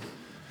Thomas.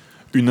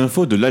 Une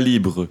info de La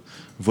Libre.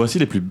 Voici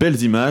les plus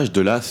belles images de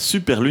la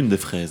super lune des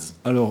fraises.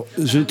 Alors,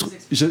 j'ai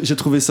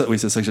trouvé ça... Oui,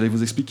 c'est ça que j'allais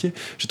vous expliquer.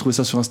 J'ai trouvé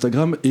ça sur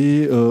Instagram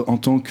et en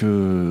tant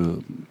que...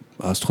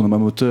 astronome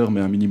amateur,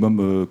 mais un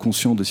minimum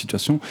conscient des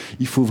situations,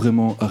 il faut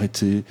vraiment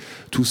arrêter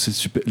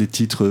tous les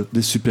titres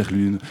des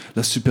superlunes,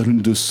 la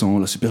superlune de sang,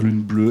 la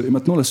superlune bleue, et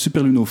maintenant la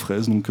superlune aux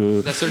fraises. Donc,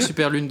 la seule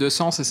superlune de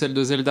sang, c'est celle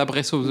de Zelda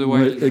Breath of the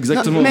Wild. Ouais,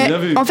 exactement, mais bien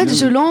vu. En fait,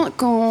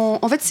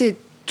 en fait, c'est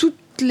toutes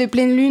les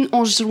pleines lunes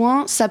en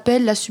juin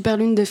s'appellent la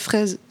superlune des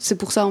fraises. C'est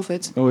pour ça, en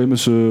fait. Ah oui, mais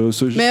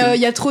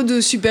il y a trop de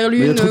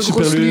superlunes,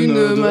 grosses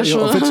lunes, machin.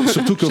 En fait,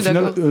 surtout qu'au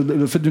final,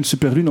 le fait d'une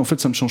superlune, en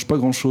fait, ça ne change pas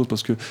grand-chose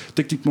parce que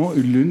techniquement,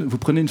 une lune, vous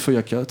prenez une feuille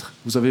A4,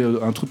 vous avez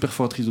un trou de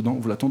perforatrice dedans,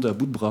 vous la tendez à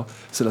bout de bras,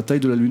 c'est la taille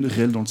de la lune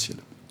réelle dans le ciel.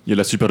 Il y a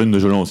la superlune de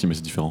Jolan aussi, mais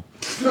c'est différent.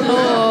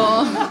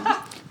 Oh.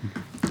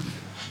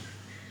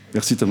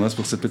 Merci Thomas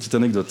pour cette petite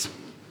anecdote.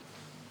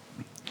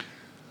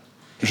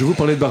 Je vous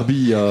parlais de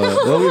Barbie. Ah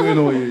oui,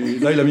 non,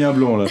 là il a mis un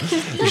blanc là.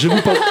 Je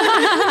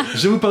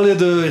vais vous parler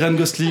de Ryan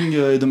Gosling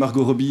et de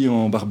Margot Robbie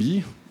en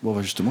Barbie. Bon, on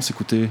va justement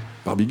s'écouter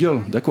Barbie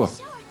Girl. D'accord.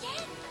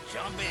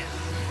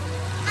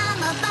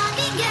 I'm a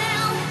Barbie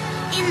girl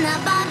in the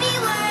Barbie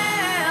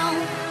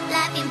world.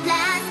 Life in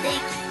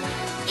plastic,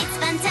 it's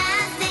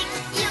fantastic.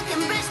 You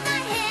can brush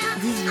my hair.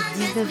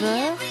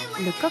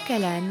 18-19h, le coq à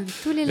l'âne,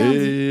 tous les lundis.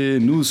 Et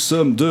nous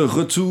sommes de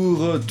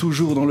retour,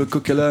 toujours dans le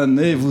coq à l'âne,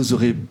 et vous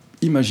aurez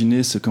imaginé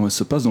comment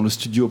se passe dans le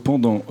studio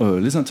pendant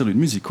les interludes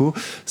musicaux.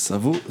 Ça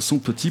vaut son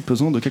petit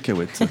pesant de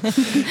cacahuètes.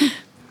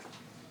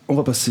 On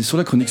va passer sur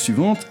la chronique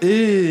suivante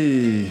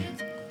et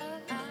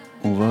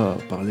on va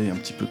parler un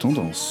petit peu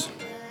tendance.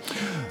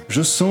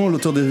 Je sens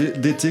l'auteur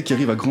d'été qui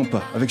arrive à grands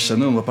pas. Avec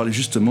Shannon, on va parler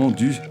justement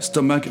du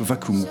Stomach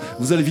Vaccum.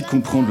 Vous allez vite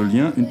comprendre le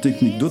lien, une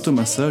technique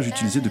d'automassage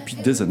utilisée depuis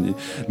des années.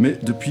 Mais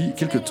depuis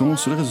quelques temps,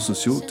 sur les réseaux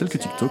sociaux, tels que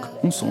TikTok,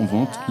 on s'en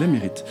vante les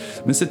mérites.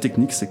 Mais cette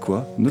technique, c'est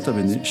quoi? Nota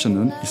bene,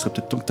 Shannon, il serait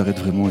peut-être temps que tu arrêtes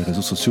vraiment les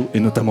réseaux sociaux,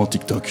 et notamment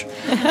TikTok.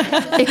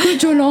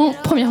 Écoute, Jolan,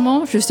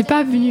 premièrement, je ne suis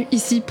pas venue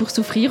ici pour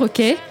souffrir, ok?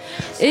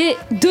 Et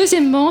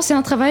deuxièmement, c'est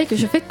un travail que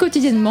je fais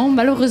quotidiennement,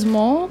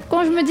 malheureusement.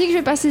 Quand je me dis que je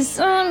vais passer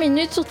 5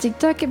 minutes sur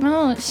TikTok,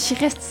 j'y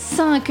reste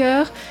 5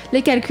 heures.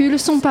 Les calculs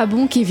sont pas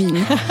bons, Kevin.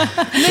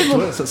 Mais bon.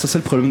 Ça c'est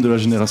le problème de la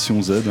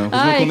génération Z.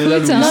 Ah, écoute, est là,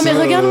 Louis, non mais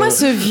regarde-moi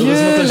ce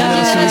vieux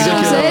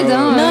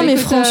là. Non mais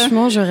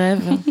franchement, je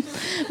rêve.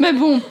 Mais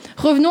bon,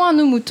 revenons à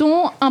nos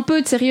moutons, un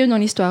peu de sérieux dans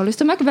l'histoire. Le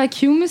Stomach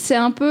Vaccum, c'est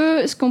un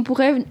peu ce qu'on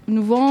pourrait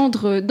nous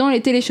vendre dans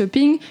les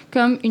téléshopping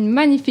comme une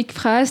magnifique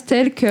phrase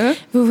telle que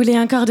 « Vous voulez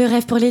un corps de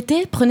rêve pour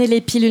l'été? Prenez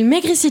les pilules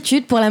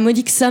maigrissitude pour la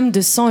modique somme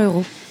de 100 €.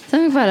 »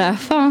 Donc voilà,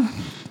 fin.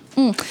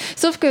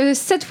 Sauf que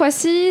cette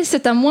fois-ci,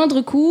 c'est à moindre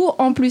coût.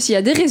 En plus, il y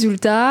a des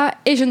résultats.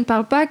 Et je ne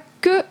parle pas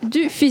que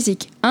du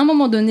physique. À un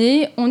moment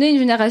donné, on est une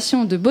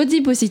génération de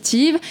body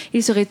positive,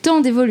 il serait temps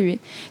d'évoluer.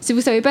 Si vous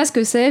ne savez pas ce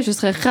que c'est, je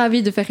serais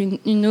ravie de faire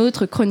une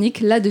autre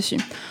chronique là-dessus.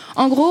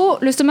 En gros,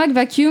 le stomach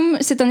vacuum,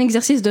 c'est un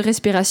exercice de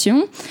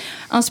respiration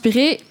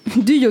inspiré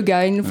du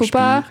yoga. Elle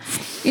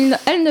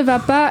ne va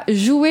pas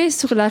jouer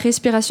sur la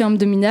respiration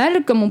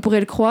abdominale, comme on pourrait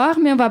le croire,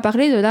 mais on va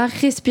parler de la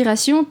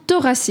respiration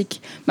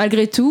thoracique.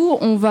 Malgré tout,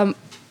 on va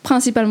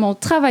principalement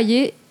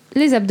travailler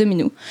les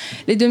abdominaux.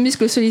 Les 2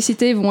 muscles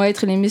sollicités vont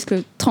être les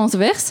muscles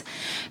transverses.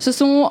 Ce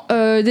sont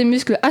des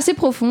muscles assez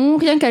profonds.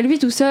 Rien qu'à lui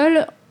tout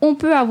seul, on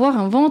peut avoir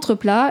un ventre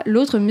plat.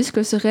 L'autre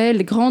muscle serait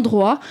le grand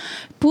droit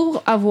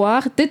pour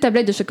avoir des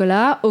tablettes de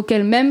chocolat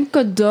auxquelles même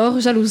Côte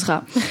d'Or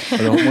jalousera.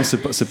 Alors moi,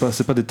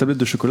 c'est pas des tablettes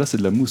de chocolat, c'est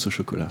de la mousse au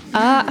chocolat.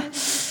 Ah,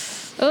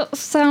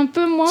 c'est un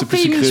peu moins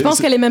féminin. Je pense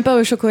qu'elle est même pas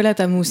au chocolat,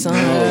 ta mousse. Hein.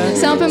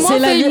 C'est un peu moins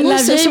féminin.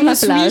 La vieille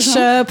mousse Wish,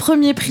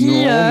 premier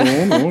prix.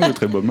 Non, elle est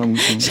très bonne, ma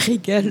mousse. Je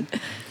rigole.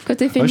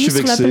 Côté féministe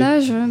sur la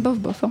plage,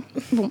 bof. Hein.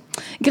 Bon.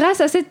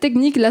 Grâce à cette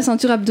technique, la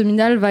ceinture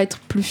abdominale va être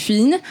plus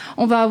fine.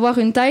 On va avoir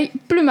une taille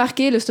plus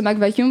marquée. Le stomach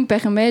vacuum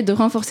permet de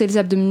renforcer les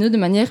abdominaux de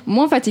manière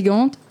moins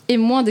fatigante et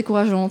moins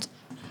décourageante.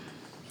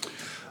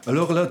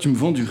 Alors là, tu me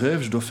vends du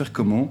rêve, je dois faire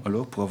comment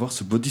alors pour avoir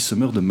ce body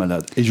summer de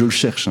malade? Et je le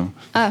cherche. Hein.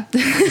 Ah,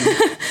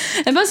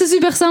 eh ben c'est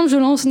super simple,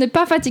 ce n'est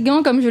pas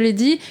fatigant comme je l'ai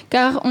dit,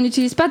 car on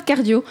n'utilise pas de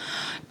cardio.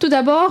 Tout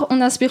d'abord, on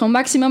inspire au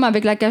maximum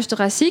avec la cage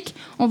thoracique,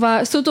 on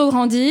va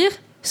s'auto-grandir,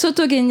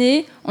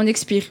 s'auto-gainer, on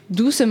expire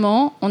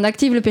doucement, on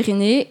active le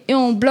périnée et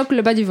on bloque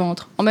le bas du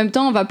ventre. En même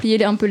temps, on va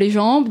plier un peu les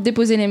jambes,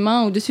 déposer les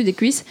mains au-dessus des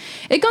cuisses.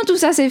 Et quand tout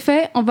ça c'est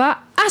fait, on va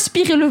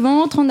aspirer le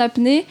ventre en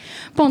apnée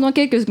pendant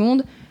quelques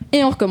secondes.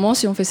 Et on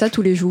recommence et on fait ça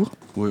tous les jours.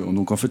 Ouais,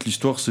 donc en fait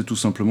l'histoire c'est tout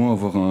simplement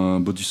avoir un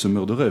body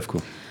summer de rêve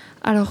quoi.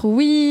 Alors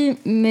oui,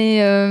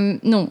 mais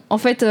non. En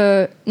fait,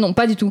 non,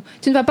 pas du tout.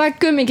 Tu ne vas pas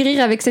que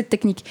maigrir avec cette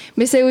technique.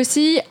 Mais c'est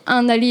aussi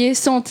un allié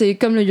santé,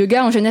 comme le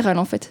yoga en général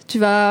en fait. Tu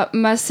vas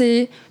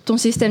masser ton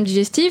système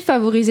digestif,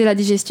 favoriser la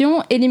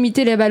digestion et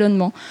limiter les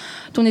ballonnements.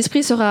 Ton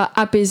esprit sera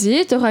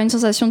apaisé, tu auras une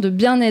sensation de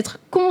bien-être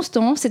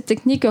constant. Cette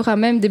technique aura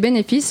même des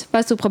bénéfices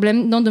face aux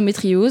problèmes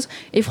d'endométriose.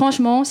 Et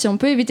franchement, si on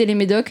peut éviter les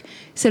médocs,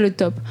 c'est le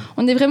top.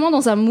 On est vraiment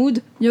dans un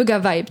mood yoga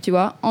vibe, tu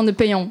vois, en ne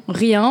payant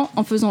rien,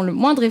 en faisant le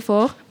moindre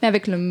effort, mais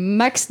avec le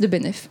max de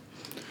bénéfices.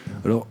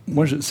 Alors,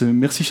 moi,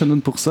 merci Shannon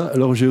pour ça.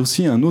 Alors, j'ai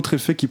aussi un autre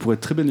effet qui pourrait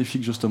être très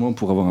bénéfique justement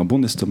pour avoir un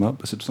bon estomac,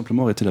 c'est tout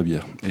simplement arrêter la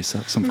bière. Et ça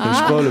me ferait,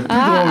 je crois, le plus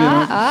grand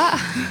bien.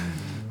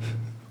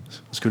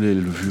 Parce que les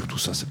levures, tout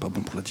ça, c'est pas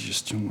bon pour la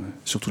digestion.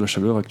 Surtout la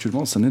chaleur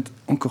actuellement, ça n'aide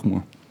encore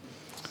moins.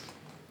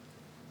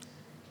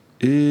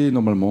 Et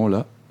normalement,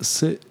 là,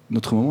 c'est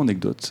notre moment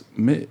anecdote.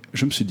 Mais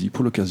je me suis dit,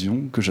 pour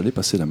l'occasion, que j'allais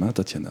passer la main à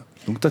Tatiana.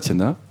 Donc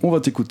Tatiana, on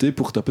va t'écouter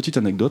pour ta petite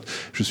anecdote.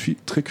 Je suis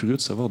très curieux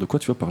de savoir de quoi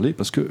tu vas parler,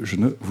 parce que je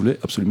ne voulais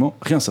absolument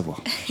rien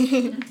savoir.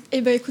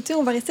 Eh bien écoutez,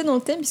 on va rester dans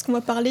le thème, puisqu'on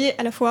va parler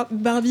à la fois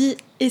Barbie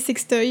et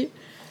sextoy.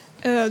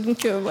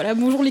 Donc voilà,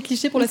 bonjour les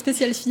clichés pour la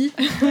spéciale fille.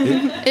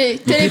 Et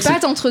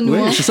télépathe entre nous. Ouais,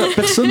 hein. c'est ça,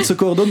 personne ne se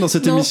coordonne dans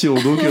cette émission.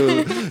 Donc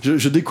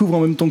je découvre en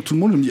même temps que tout le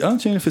monde, je me dis, ah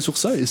tiens, elle fait sur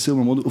ça, et c'est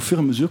au fur et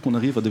à mesure qu'on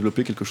arrive à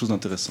développer quelque chose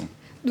d'intéressant.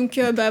 Donc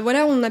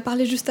voilà, on en a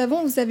parlé juste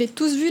avant, vous avez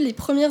tous vu les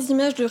premières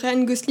images de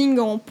Ryan Gosling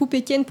en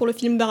poupée Ken pour le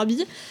film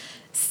Barbie.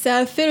 Ça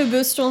a fait le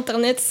buzz sur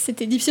internet,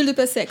 c'était difficile de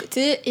passer à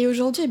côté, et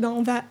aujourd'hui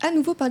on va à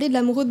nouveau parler de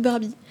l'amoureux de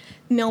Barbie.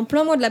 Mais en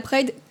plein mois de la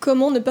Pride,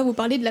 comment ne pas vous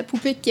parler de la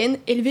poupée Ken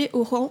élevée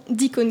au rang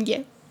d'icône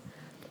gay?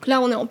 Donc là,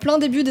 on est en plein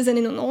début des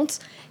années 90,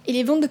 et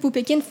les ventes de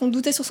poupées Ken font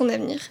douter sur son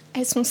avenir.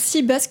 Elles sont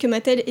si basses que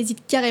Mattel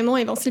hésite carrément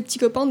à évincer le petit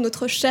copain de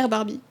notre chère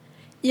Barbie.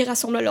 Il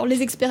rassemble alors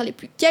les experts les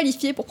plus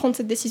qualifiés pour prendre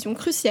cette décision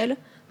cruciale,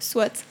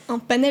 soit un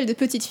panel de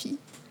petites filles.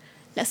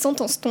 La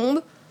sentence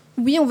tombe,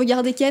 oui, on veut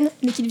garder Ken,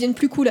 mais qu'il devienne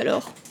plus cool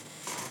alors.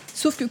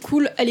 Sauf que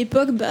cool, à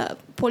l'époque,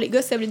 pour les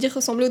gosses, ça voulait dire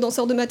ressembler aux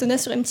danseurs de Madonna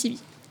sur MTV.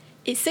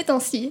 Et c'est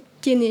ainsi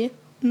qu'est né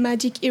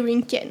Magic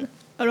Earring Ken.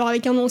 Alors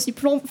avec un nom aussi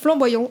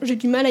flamboyant, j'ai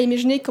du mal à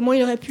imaginer comment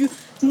il aurait pu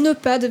ne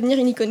pas devenir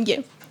une icône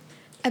gay.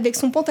 Avec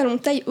son pantalon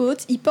taille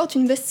haute, il porte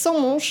une veste sans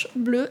manches,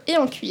 bleue et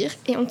en cuir,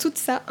 et en tout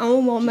ça, un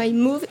haut en maille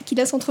mauve qui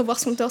laisse entrevoir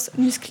son torse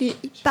musclé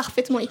et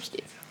parfaitement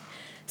épilé.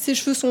 Ses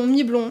cheveux sont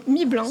mi-brun,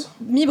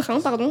 bien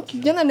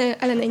à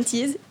la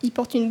 90s. Il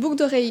porte une boucle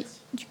d'oreille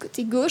du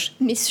côté gauche,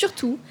 mais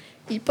surtout,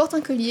 il porte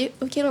un collier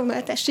auquel on a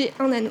attaché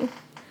un anneau.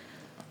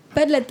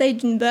 Pas de la taille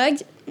d'une bague,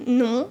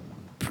 non,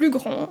 plus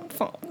grand,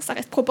 enfin ça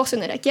reste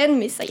proportionnel à Ken,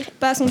 mais ça irait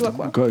pas à son doigt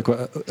quoi.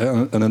 Quoi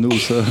un anneau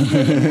ça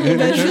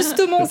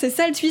Justement, c'est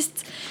ça le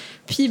twist.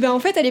 Puis en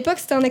fait à l'époque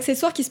c'était un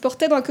accessoire qui se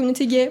portait dans la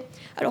communauté gay.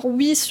 Alors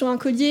oui, sur un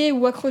collier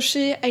ou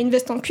accroché à une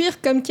veste en cuir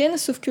comme Ken,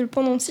 sauf que le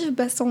pendentif,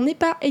 ça en est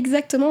pas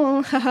exactement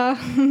un haha.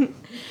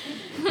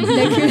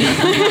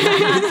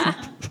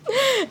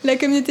 La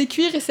communauté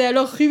cuir s'est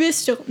alors ruée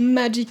sur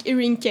Magic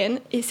Earring Ken,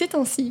 et c'est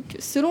ainsi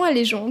que, selon la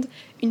légende,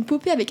 une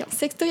poupée avec un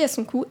sextoy à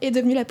son cou est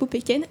devenue la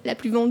poupée Ken la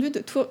plus vendue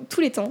de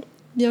tous les temps.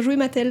 Bien joué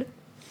Mattel.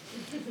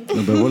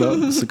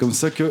 Voilà, c'est comme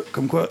ça que,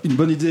 comme quoi, une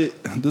bonne idée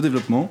de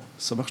développement,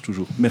 ça marche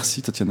toujours.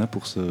 Merci Tatiana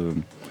pour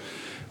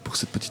pour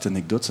cette petite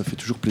anecdote. Ça fait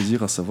toujours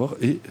plaisir à savoir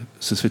et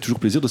ça fait toujours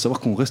plaisir de savoir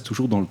qu'on reste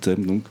toujours dans le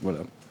thème. Donc voilà.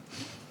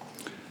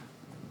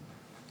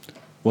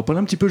 On va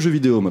parler un petit peu jeux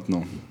vidéo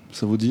maintenant.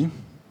 Ça vous dit ?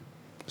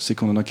 Je sais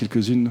qu'on en a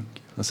quelques-unes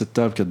à cette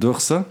table qui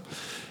adorent ça.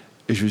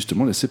 Et je vais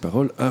justement laisser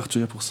parole à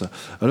Arthuria pour ça.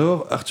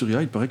 Alors,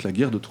 Arthuria, il paraît que la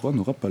guerre de Troie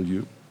n'aura pas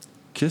lieu.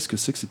 Qu'est-ce que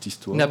c'est que cette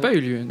histoire ? N'a pas eu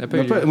lieu.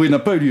 Oui, n'a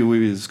pas eu lieu.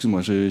 Oui,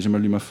 excuse-moi, j'ai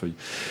mal lu ma feuille.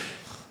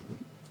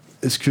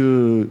 Est-ce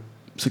que...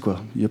 C'est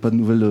quoi ? Il n'y a pas de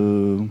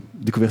nouvelles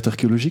découvertes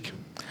archéologiques ?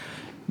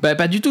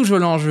 Pas du tout,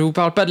 Jolan. Je ne vous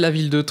parle pas de la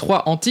ville de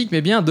Troie antique,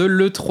 mais bien de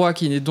l'E3,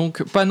 qui n'est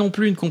donc pas non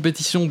plus une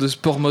compétition de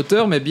sport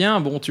moteur, mais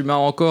bien, bon, tu m'as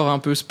encore un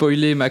peu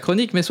spoilé ma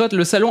chronique, mais soit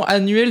le salon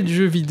annuel du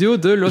jeu vidéo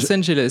de Los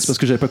Angeles. C'est parce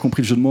que j'avais pas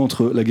compris le jeu de mots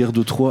entre la guerre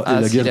de Troie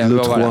et la guerre de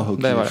l'E3. Voilà.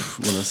 Okay.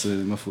 Voilà, c'est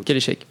ma faute. Quel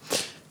échec.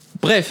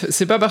 Bref,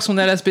 c'est pas parce qu'on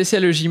est à la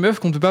spéciale J-Meuf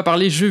qu'on ne peut pas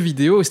parler jeux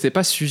vidéo, et c'était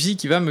pas Suzy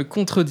qui va me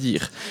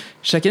contredire.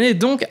 Chaque année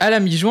donc, à la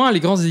mi-juin, les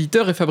grands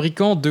éditeurs et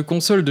fabricants de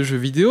consoles de jeux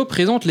vidéo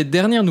présentent les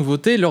dernières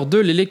nouveautés lors de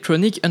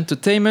l'Electronic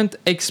Entertainment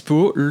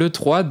Expo,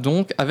 l'E3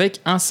 donc, avec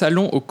un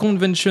salon au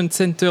Convention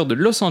Center de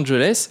Los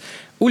Angeles,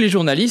 où les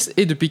journalistes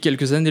et depuis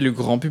quelques années le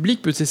grand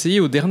public peut s'essayer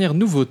aux dernières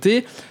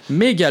nouveautés,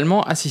 mais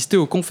également assister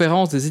aux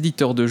conférences des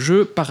éditeurs de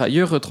jeux, par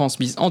ailleurs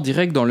retransmises en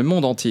direct dans le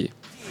monde entier.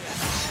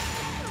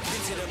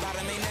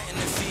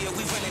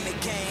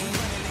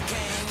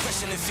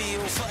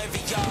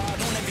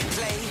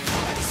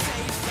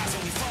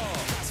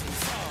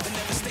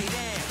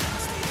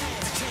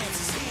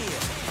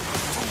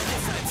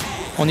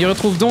 On y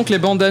retrouve donc les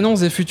bandes annonces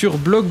des futurs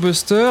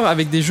blockbusters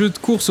avec des jeux de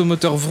course au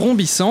moteur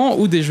vrombissant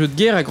ou des jeux de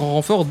guerre à grand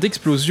renfort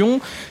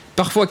d'explosion.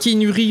 Parfois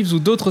Keanu Reeves ou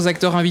d'autres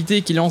acteurs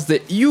invités qui lancent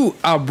des You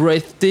are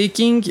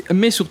breathtaking,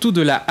 mais surtout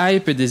de la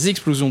hype et des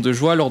explosions de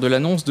joie lors de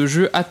l'annonce de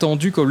jeux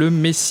attendus comme le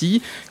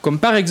Messi, comme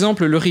par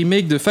exemple le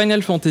remake de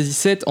Final Fantasy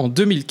VII en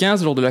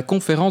 2015 lors de la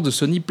conférence de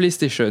Sony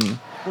PlayStation.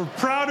 We're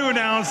proud to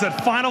announce that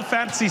Final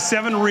Fantasy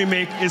VII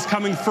Remake is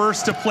coming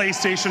first to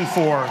PlayStation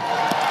 4.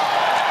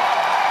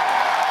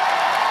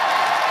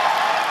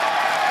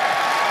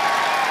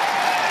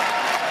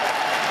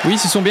 Oui,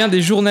 ce sont bien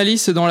des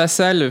journalistes dans la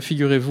salle,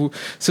 figurez-vous.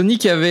 Sony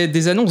qui avait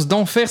des annonces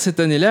d'enfer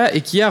cette année-là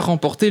et qui a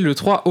remporté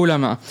l'E3 haut la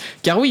main.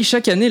 Car oui,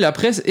 chaque année, la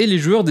presse et les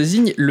joueurs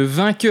désignent le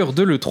vainqueur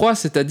de l'E3,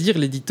 c'est-à-dire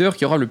l'éditeur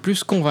qui aura le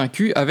plus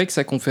convaincu avec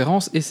sa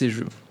conférence et ses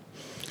jeux.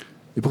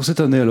 Et pour cette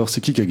année, alors, c'est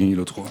qui a gagné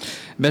l'E3 ?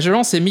 Je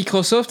lance, c'est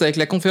Microsoft avec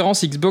la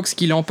conférence Xbox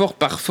qui l'emporte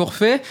par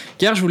forfait,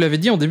 car je vous l'avais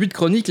dit en début de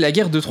chronique, la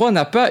guerre de Troie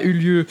n'a pas eu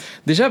lieu.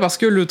 Déjà parce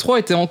que l'E3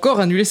 était encore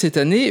annulé cette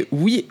année,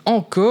 oui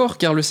encore,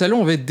 car le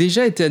salon avait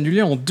déjà été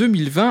annulé en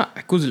 2020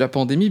 à cause de la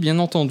pandémie bien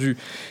entendu.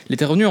 Il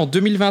était revenu en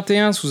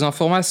 2021 sous un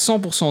format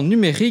 100%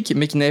 numérique,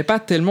 mais qui n'avait pas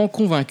tellement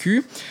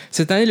convaincu.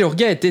 Cette année,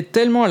 l'orga était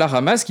tellement à la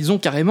ramasse qu'ils ont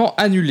carrément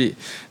annulé.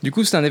 Du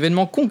coup, c'est un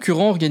événement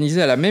concurrent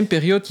organisé à la même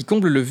période qui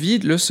comble le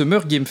vide, le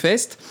Summer Game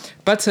Fest.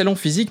 Pas de salon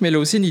physique, mais là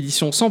aussi une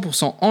édition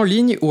 100% en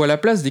ligne où à la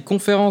place des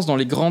conférences dans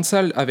les grandes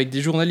salles avec des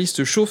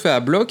journalistes chauffés à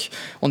bloc,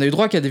 on a eu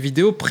droit qu'à des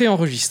vidéos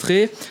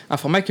préenregistrées, un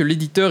format que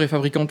l'éditeur et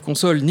fabricant de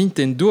consoles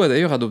Nintendo a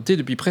d'ailleurs adopté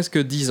depuis presque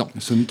 10 ans.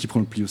 Sony qui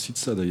prend le pli aussi de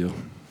ça d'ailleurs.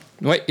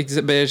 Ouais,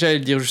 j'allais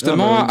le dire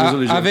justement.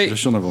 Désolé, avec, je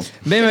suis en avance.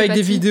 Même avec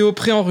des vidéos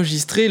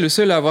préenregistrées, le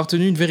seul à avoir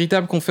tenu une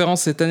véritable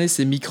conférence cette année,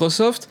 c'est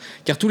Microsoft,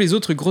 car tous les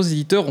autres gros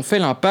éditeurs ont fait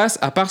l'impasse,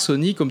 à part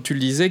Sony, comme tu le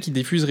disais, qui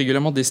diffuse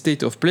régulièrement des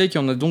State of Play, qui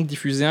en a donc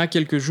diffusé un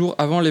quelques jours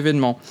avant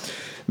l'événement.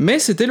 Mais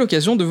c'était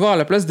l'occasion de voir à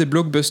la place des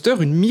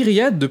blockbusters une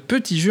myriade de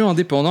petits jeux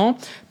indépendants,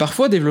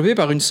 parfois développés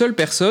par une seule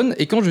personne,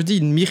 et quand je dis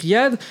une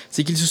myriade,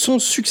 c'est qu'ils se sont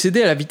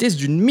succédés à la vitesse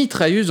d'une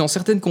mitrailleuse dans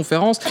certaines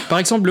conférences. Par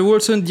exemple, le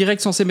Wilson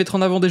Direct censé mettre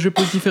en avant des jeux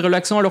positifs et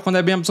relaxants, alors qu'on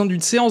a bien besoin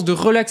d'une séance de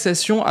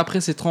relaxation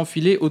après s'être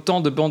enfilé autant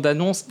de bandes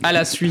annonces à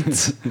la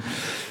suite.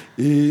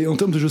 Et en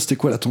termes de jeux, c'était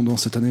quoi la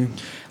tendance cette année ?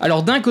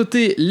 Alors d'un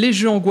côté, les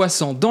jeux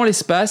angoissants dans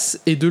l'espace,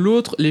 et de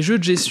l'autre, les jeux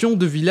de gestion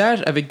de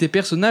village avec des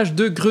personnages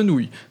de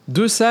grenouilles.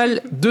 2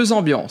 salles, 2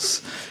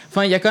 ambiances.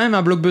 Enfin, il y a quand même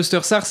un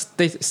blockbuster SAR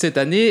cette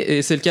année,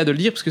 et c'est le cas de le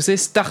dire, parce que c'est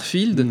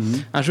Starfield,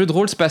 un jeu de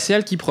rôle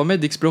spatial qui promet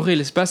d'explorer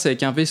l'espace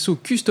avec un vaisseau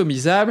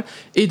customisable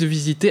et de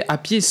visiter à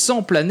pied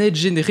 100 planètes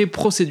générées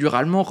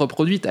procéduralement,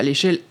 reproduites à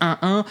l'échelle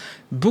 1-1.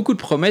 Beaucoup de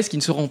promesses qui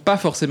ne seront pas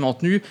forcément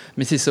tenues,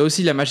 mais c'est ça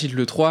aussi la magie de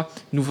l'E3,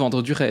 nous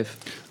vendre du rêve.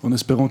 En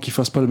espérant qu'il ne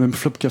fasse pas le même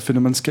flop qu'a fait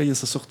No Man's Sky à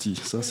sa sortie,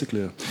 ça c'est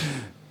clair.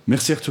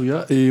 Merci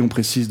Arthuria, et on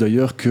précise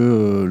d'ailleurs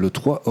que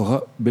l'E3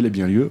 aura bel et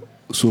bien lieu,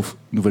 sauf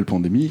nouvelle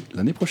pandémie,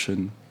 l'année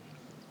prochaine.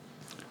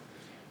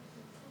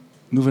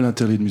 Nouvelle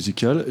interlude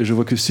musicale, et je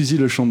vois que Suzy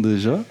le chante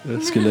déjà,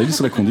 parce qu'elle l'a lu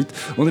sur la conduite.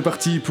 On est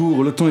parti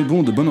pour Le temps est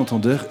bon de Bon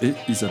Entendeur et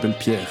Isabelle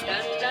Pierre.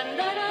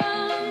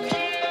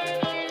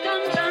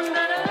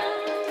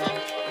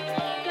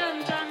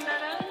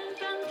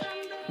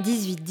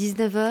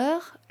 18-19h,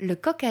 le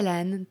coq à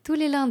l'âne, tous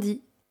les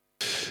lundis.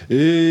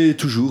 Et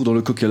toujours dans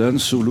le coq à l'âne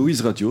sur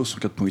Louise Radio, sur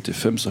 4.8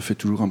 FM, ça fait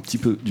toujours un petit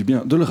peu du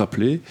bien de le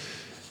rappeler.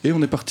 Et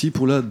on est parti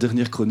pour la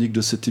dernière chronique de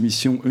cette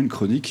émission, une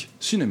chronique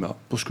cinéma,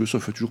 parce que ça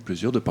fait toujours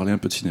plaisir de parler un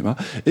peu de cinéma.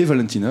 Et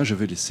Valentina, je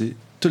vais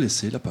te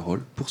laisser la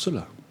parole pour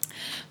cela.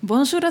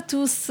 Bonjour à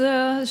tous.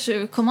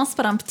 Je commence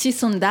par un petit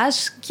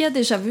sondage. Qui a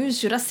déjà vu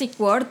Jurassic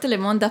World, Le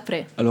Monde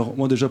d'après? Alors,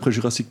 moi, déjà, après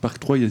Jurassic Park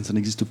 3, ça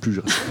n'existe plus,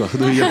 Jurassic Park.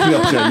 Il n'y a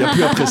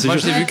plus après. Moi,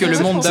 je n'ai vu que Le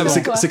Monde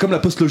d'avant. C'est comme la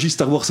postlogie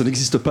Star Wars, ça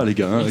n'existe pas, les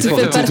gars. Hein. Tu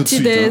fais partie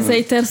des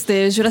haters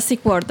de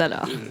Jurassic World,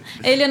 alors.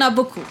 Et il y en a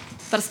beaucoup.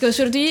 Parce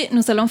qu'aujourd'hui,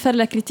 nous allons faire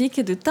la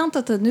critique du tant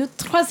attendu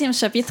 3e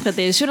chapitre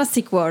de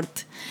Jurassic World.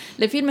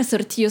 Le film est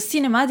sorti au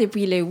cinéma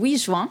depuis le 8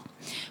 juin.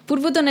 Pour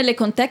vous donner le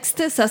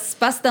contexte, ça se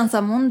passe dans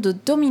un monde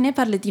dominé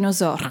par les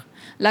dinosaures.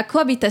 La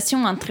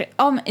cohabitation entre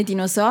hommes et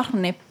dinosaures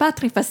n'est pas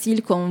très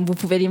facile comme vous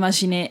pouvez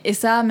l'imaginer et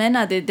ça amène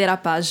à des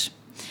dérapages.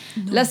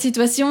 Non. La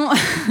situation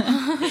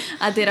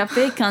a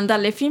dérapé quand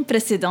dans les films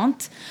précédents,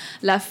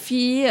 la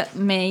fille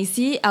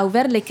Maisie a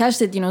ouvert les cages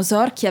des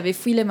dinosaures qui avaient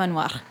fui le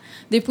manoir.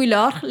 Depuis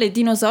lors, les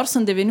dinosaures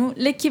sont devenus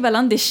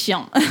l'équivalent des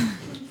chiens.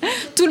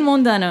 Tout le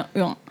monde en a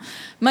un.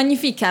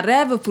 Magnifique, un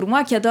rêve pour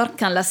moi qui adore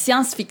quand la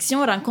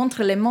science-fiction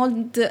rencontre le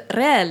monde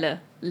réel,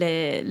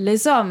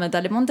 les hommes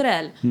dans le monde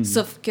réel.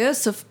 Sauf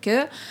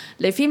que,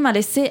 le film a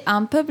laissé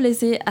un peu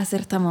blessé à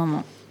certains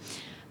moments.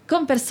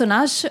 Comme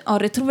personnage, on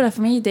retrouve la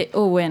famille de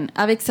Owen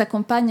avec sa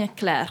compagne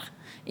Claire.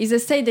 Ils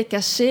essayent de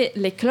cacher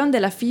les clones de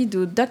la fille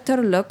du Dr.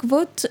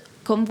 Lockwood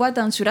qu'on voit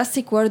dans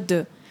Jurassic World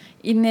 2.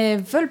 Ils ne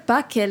veulent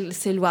pas qu'elle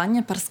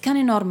s'éloigne parce qu'un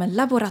énorme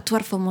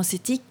laboratoire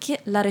pharmaceutique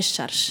la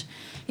recherche.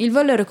 Ils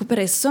veulent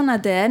récupérer son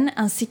ADN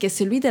ainsi que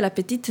celui de la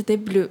petite des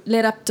Bleus,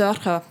 les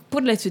raptors, pour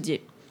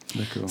l'étudier.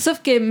 D'accord.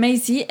 Sauf que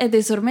Maisie est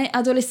désormais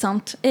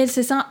adolescente et elle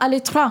se sent à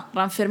l'étroit,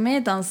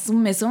 renfermée dans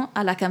une maison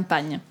à la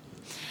campagne.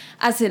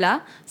 À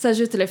cela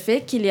s'ajoute le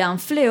fait qu'il y a un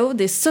fléau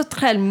des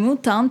sauterelles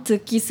mutantes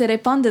qui se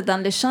répandent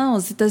dans les champs aux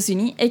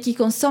États-Unis et qui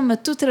consomment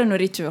toute la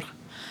nourriture.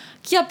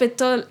 Qui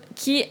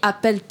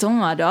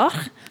appelle-t-on alors?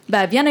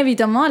 Bien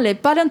évidemment, les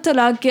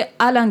paléontologues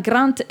Alan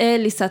Grant et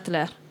Liz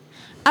Adler.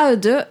 À eux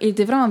deux, ils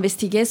devront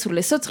investiguer sur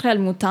les sauterelles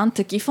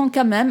mutantes qui font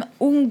quand même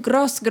une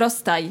grosse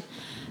taille.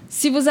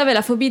 Si vous avez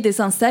la phobie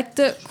des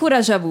insectes,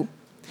 courage à vous.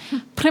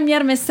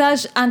 Premier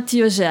message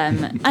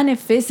anti-OGM. En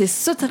effet, ces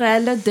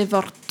sauterelles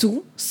dévorent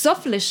tout,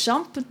 sauf les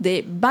champs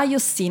des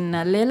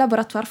biocines, les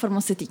laboratoires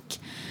pharmaceutiques.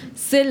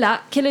 C'est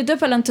là que les deux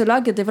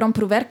paléontologues devront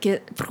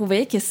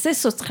prouver que ces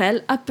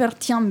sauterelles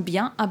appartiennent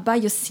bien à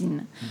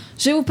biocines.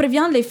 Je vous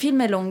préviens, le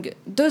film est long,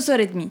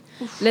 2h30.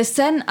 Les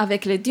scènes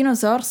avec les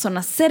dinosaures sont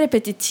assez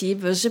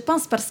répétitives, je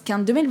pense parce qu'en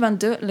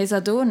 2022, les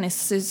ados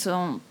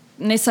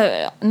ne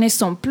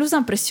sont plus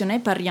impressionnés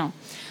par rien.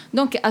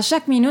 Donc, à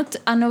chaque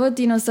minute, un nouveau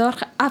dinosaure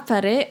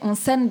apparaît, une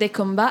scène de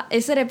combat et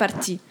c'est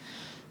reparti.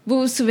 Vous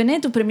vous souvenez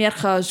du premier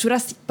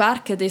Jurassic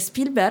Park de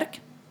Spielberg?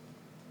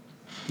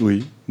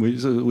 Oui.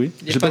 Il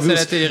est passé à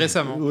la télé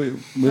récemment. Oui,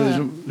 mais voilà.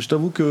 Je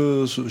t'avoue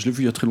que je l'ai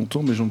vu il y a très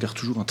longtemps, mais j'en garde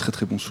toujours un très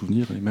très bon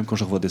souvenir. Et même quand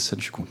je revois des scènes,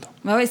 je suis content.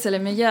 Oui, c'est le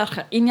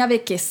meilleur. Il n'y avait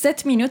que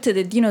 7 minutes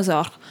de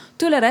dinosaures.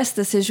 Tout le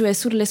reste se jouait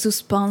sur le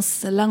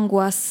suspense,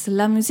 l'angoisse,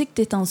 la musique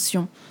des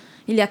tensions.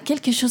 Il y a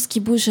quelque chose qui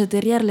bouge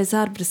derrière les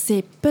arbres,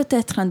 c'est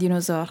peut-être un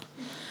dinosaure.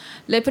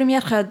 Le premier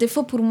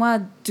défaut pour moi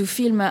du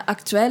film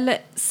actuel,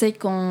 c'est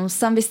qu'on ne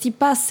s'investit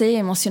pas assez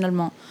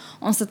émotionnellement.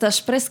 On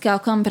s'attache presque à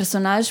aucun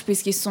personnage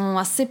puisqu'ils sont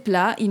assez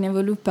plats, ils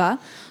n'évoluent pas,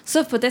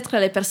 sauf peut-être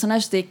les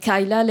personnages de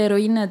Kyla,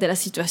 l'héroïne de la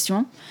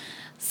situation.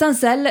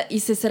 Sans elle,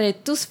 ils se seraient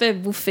tous fait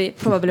bouffer,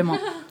 probablement.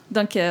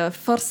 Donc,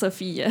 force aux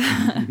filles.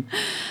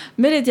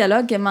 Mais les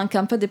dialogues manquent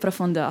un peu de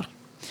profondeur.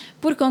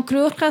 Pour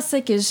conclure, ce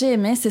que j'ai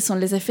aimé, ce sont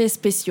les effets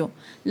spéciaux.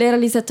 Le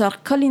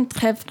réalisateur Colin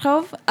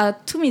Trevorrow a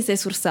tout misé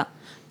sur ça.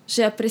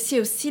 J'ai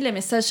apprécié aussi les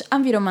messages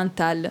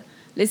environnementaux.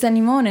 Les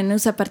animaux ne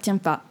nous appartiennent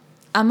pas.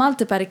 À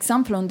Malte, par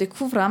exemple, on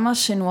découvre un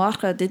marché noir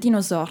des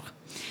dinosaures.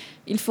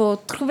 Il faut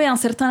trouver un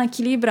certain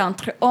équilibre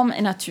entre homme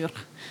et nature.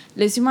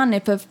 Les humains ne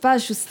peuvent pas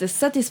juste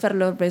satisfaire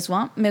leurs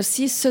besoins, mais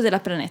aussi ceux de la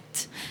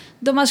planète.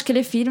 Dommage que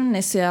le film ne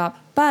soit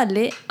pas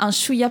allé un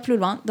chouïa plus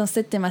loin dans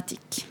cette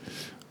thématique.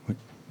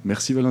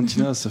 Merci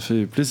Valentina, ça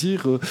fait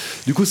plaisir.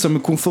 Du coup, ça me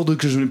conforte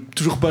que je ne vais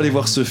toujours pas aller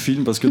voir ce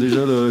film parce que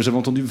déjà, j'avais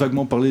entendu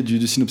vaguement parler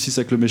du synopsis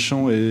avec le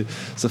méchant et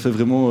ça fait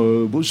vraiment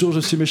bonjour, je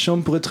suis méchant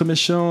pour être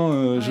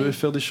méchant, je vais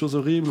faire des choses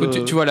horribles.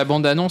 Tu vois la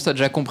bande-annonce, t'as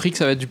déjà compris que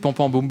ça va être du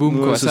pam-pam boum-boum,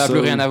 quoi. Ça n'a plus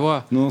rien à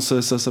voir. Non, ça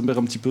me perd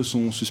un petit peu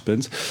son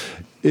suspense.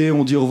 Et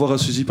on dit au revoir à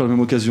Suzy par la même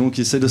occasion,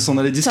 qui essaie de s'en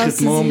aller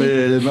discrètement.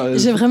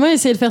 J'ai vraiment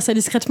essayé de faire ça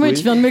discrètement et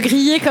tu viens de me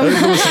griller comme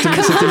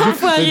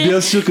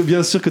Bien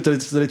sûr que tu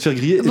allais te faire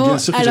griller. Bon, et bien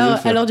sûr que j'allais le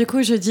faire. Alors du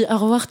coup, je dis au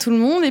revoir tout le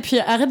monde et puis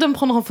arrête de me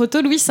prendre en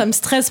photo, Louis, ça me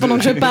stresse pendant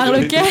que je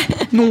parle, ok?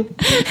 Non.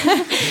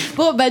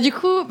 Bon, du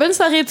coup, bonne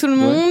soirée tout le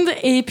monde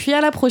et puis à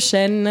la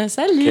prochaine.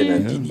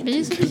 Salut.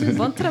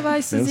 Bon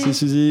travail, Suzy. Merci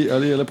Suzy.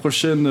 Allez, à la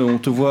prochaine. On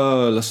te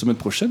voit la semaine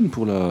prochaine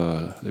pour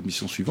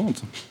l'émission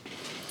suivante.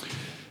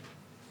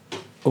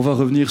 On va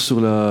revenir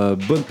sur la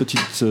bonne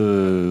petite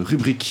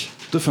rubrique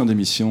de fin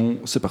d'émission.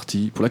 C'est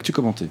parti pour l'actu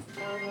commentée.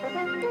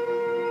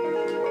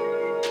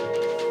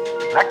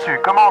 L'actu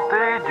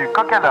commentée du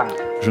coq à l'âne.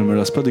 Je ne me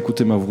lasse pas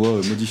d'écouter ma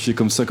voix modifiée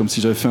comme ça, comme si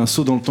j'avais fait un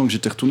saut dans le temps, que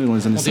j'étais retourné dans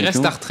les années 50. On dirait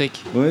Star Trek.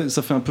 Ouais,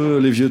 ça fait un peu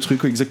les vieux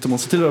trucs, exactement.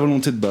 C'était la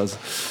volonté de base.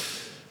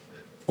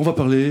 On va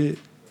parler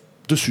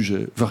de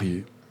sujets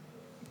variés,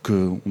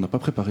 qu'on n'a pas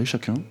préparé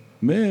chacun.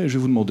 Mais je vais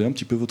vous demander un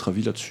petit peu votre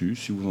avis là-dessus,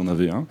 si vous en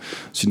avez un.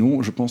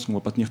 Sinon, je pense qu'on ne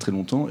va pas tenir très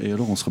longtemps et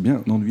alors on sera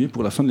bien ennuyé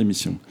pour la fin de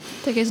l'émission.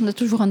 T'inquiète, on a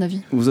toujours un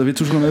avis. Vous avez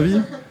toujours un avis ?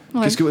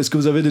 Ouais. Est-ce que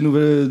vous avez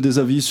des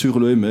avis sur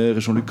le MR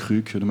et Jean-Luc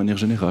Cruc de manière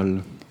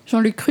générale ?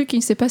 Jean-Luc Cruc, il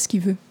ne sait pas ce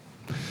qu'il veut.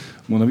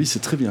 Mon avis, c'est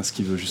très bien ce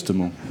qu'il veut,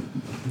 justement.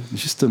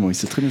 Justement, il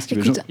sait très bien ce qu'il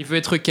veut. Il veut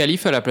être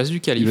calife à la place du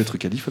calife. Il veut être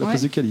calife à la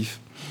place du calife.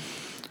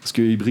 Parce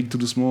qu'il brigue tout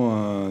doucement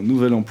un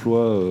nouvel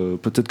emploi,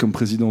 peut-être comme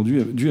président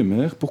du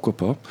MR, pourquoi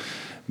pas.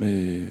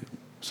 Mais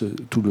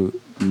c'est tout le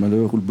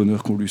malheur ou le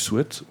bonheur qu'on lui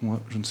souhaite.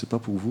 Moi, je ne sais pas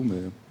pour vous, mais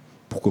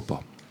pourquoi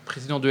pas.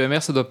 Président du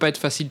MR, ça doit pas être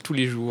facile tous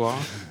les jours.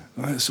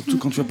 Hein. Ouais, surtout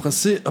quand tu vas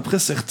passer après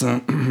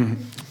certains.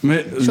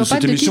 Mais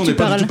cette émission n'est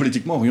pas du tout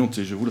politiquement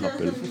orientée, je vous le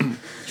rappelle.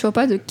 Je vois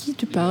pas de qui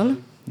tu parles.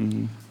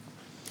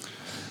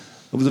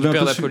 Vous avez un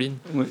peu d'Apolline.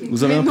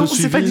 Vous avez un peu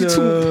suivi.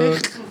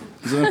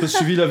 Vous avez un peu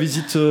suivi la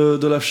visite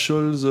d'Olaf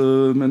Scholz,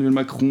 Emmanuel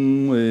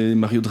Macron et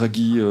Mario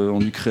Draghi en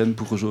Ukraine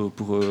pour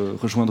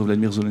rejoindre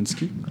Vladimir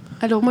Zelensky.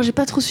 Alors moi j'ai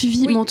pas trop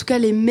suivi, mais en tout cas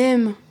les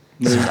mèmes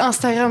sur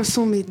Instagram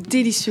sont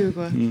délicieux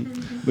quoi.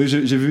 Oui,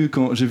 j'ai vu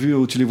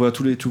où tu vois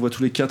tous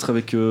les quatre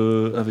avec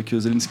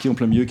Zelensky en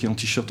plein milieu qui est en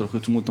t-shirt alors que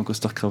tout le monde est en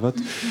costard cravate.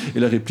 Et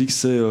la réplique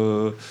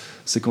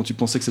c'est quand tu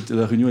pensais que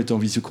la réunion était en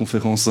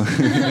visioconférence.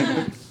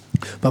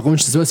 Par contre,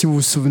 je sais pas si vous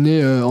vous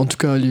souvenez, en tout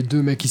cas les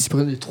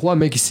trois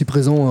mecs ici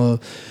présents.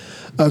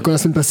 Quand la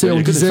semaine passée, on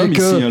disait que.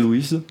 Ici, hein,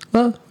 Louise.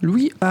 Ah,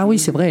 Louis. Ah oui,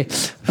 c'est vrai.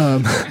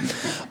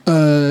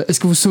 Est-ce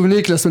que vous vous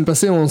souvenez que la semaine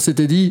passée, on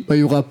s'était dit, il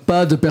y aura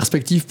pas de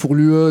perspective pour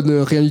l'UE,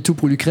 rien du tout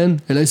pour l'Ukraine.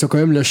 Et là, ils ont quand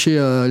même lâché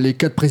les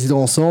 4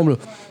 présidents ensemble.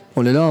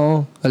 On est là,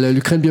 hein.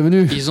 L'Ukraine,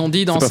 bienvenue. Ils ont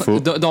dit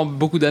dans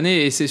beaucoup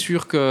d'années, et c'est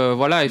sûr que,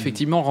 voilà,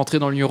 effectivement, rentrer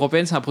dans l'Union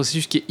Européenne, c'est un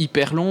processus qui est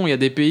hyper long. Il y a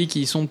des pays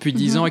qui y sont depuis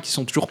 10 ans et qui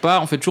sont toujours pas.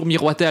 On fait toujours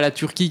miroiter à la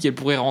Turquie qu'elle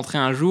pourrait rentrer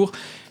un jour.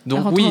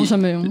 Donc oui,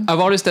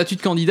 avoir le statut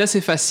de candidat,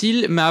 c'est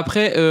facile, mais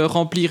après,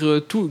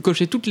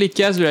 cocher toutes les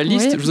cases de la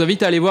liste, je vous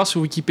invite à aller voir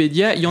sur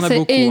Wikipédia, il y en a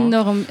beaucoup. C'est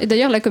énorme. Hein. Et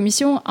d'ailleurs, la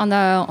Commission en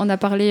a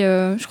parlé,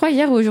 je crois,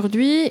 hier ou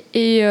aujourd'hui,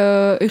 et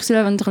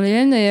Ursula von der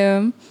Leyen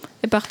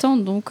est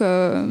partante, donc...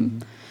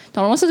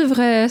 Normalement, ça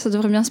devrait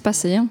bien se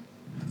passer. Hein.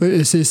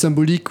 Oui, c'est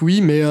symbolique,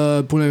 oui, mais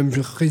pour la même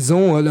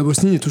raison, la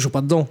Bosnie n'est toujours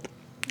pas dedans.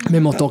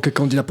 Même en tant que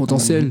candidat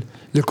potentiel,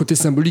 le côté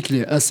symbolique, il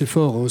est assez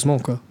fort, heureusement,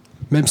 quoi.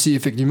 Même si,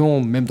 effectivement,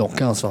 même dans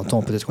 15-20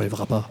 ans, peut-être qu'on ne les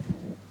verra pas.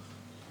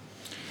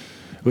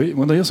 Oui,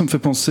 moi d'ailleurs, ça me fait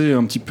penser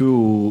un petit peu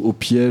au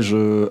piège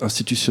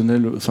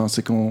institutionnel. Enfin,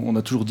 c'est quand on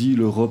a toujours dit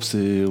l'Europe,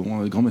 c'est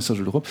un grand message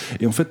de l'Europe.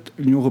 Et en fait,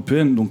 l'Union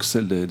européenne, donc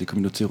celle des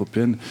communautés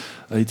européennes,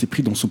 a été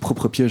prise dans son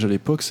propre piège à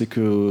l'époque. C'est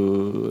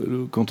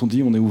que quand on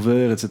dit on est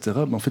ouvert, etc.,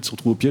 en fait, se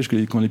retrouve au piège que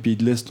quand les pays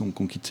de l'Est ont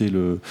quitté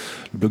le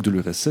bloc de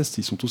l'URSS,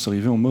 ils sont tous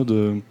arrivés en mode...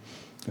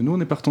 nous,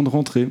 on est partant de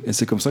rentrer. Et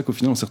c'est comme ça qu'au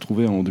final, on s'est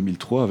retrouvé en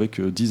 2003 avec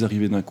 10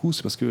 arrivées d'un coup.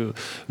 C'est parce que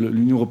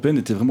l'Union européenne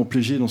était vraiment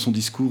piégée dans son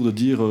discours de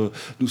dire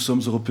nous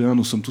sommes européens,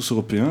 nous sommes tous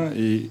européens.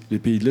 Et les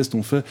pays de l'Est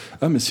ont fait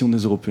mais si on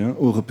est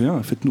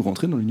européens, faites-nous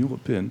rentrer dans l'Union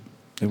européenne.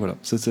 Et voilà.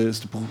 C'était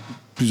pour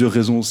plusieurs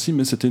raisons aussi,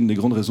 mais c'était une des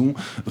grandes raisons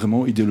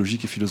vraiment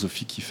idéologiques et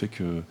philosophiques qui fait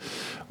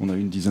qu'on a eu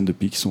une dizaine de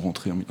pays qui sont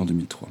rentrés en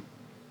 2003.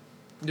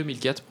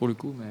 2004 pour le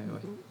coup, mais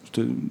ouais.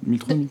 C'était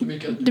 2003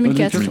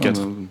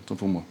 2004. Tant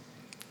pour moi.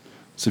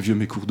 C'est vieux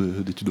mes cours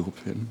d'études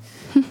européennes.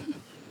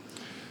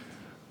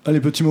 Allez,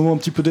 petit moment un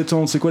petit peu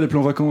détente. C'est quoi les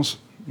plans vacances ?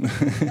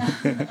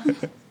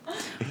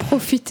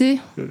 Profiter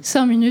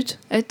 5 minutes,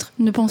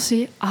 ne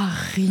penser à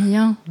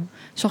rien.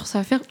 Genre ça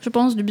va faire, je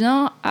pense, du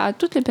bien à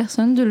toutes les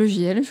personnes de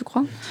l'EJL, je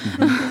crois.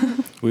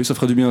 Oui, ça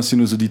fera du bien aussi à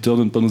nos auditeurs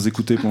de ne pas nous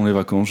écouter pendant les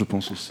vacances, je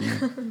pense aussi.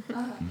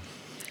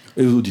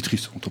 Et aux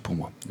auditrices, autant pour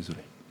moi, désolé.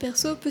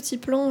 Perso, petit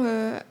plan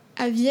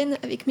à Vienne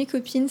avec mes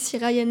copines si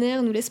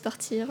Ryanair nous laisse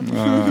partir.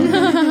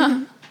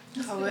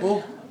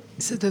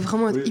 Ça doit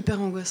vraiment être hyper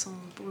angoissant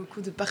pour le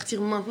coup de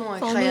partir maintenant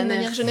avec De Ryanair.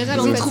 manière générale,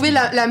 Ils ont trouvé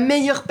la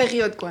meilleure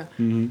période quoi.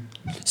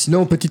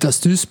 Sinon, petite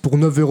astuce, pour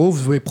 9 €,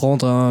 vous pouvez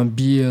prendre un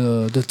billet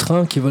de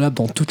train qui est valable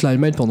dans toute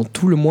l'Allemagne pendant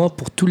tout le mois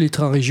pour tous les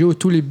trains régionaux,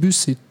 tous les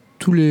bus et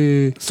tous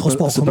les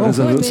transports. C'est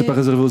pas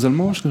réservé aux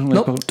Allemands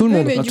Non, tout le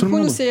monde. Mais à du tout coup,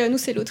 le monde. nous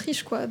c'est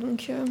l'Autriche quoi.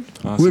 Donc,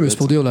 oui, mais c'est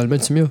pour dire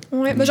l'Allemagne c'est mieux.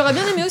 ouais, j'aurais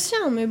bien aimé aussi,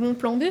 mais bon,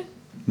 plan B.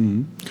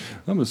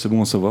 C'est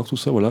bon à savoir tout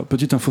ça. Voilà.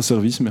 Petit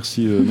info-service,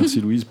 merci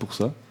Louise pour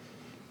ça.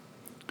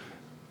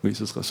 Oui,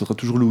 ce sera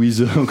toujours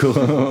Louise encore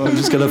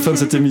jusqu'à la fin de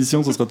cette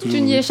émission. Ce sera toujours.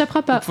 Tu n'y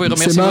échapperas pas. Vous pouvez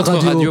remercier votre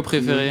radio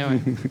préférée.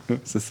 Ouais.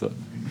 C'est ça.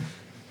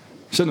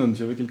 Shannon,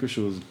 tu avais quelque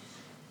chose ?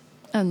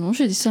 Ah non,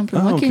 j'ai dit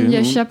simplement qu'il n'y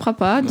échappera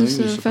pas de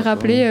se faire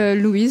appeler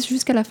Louise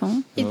jusqu'à la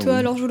fin. Et toi,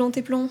 alors, Jolan,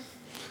 tes plans ?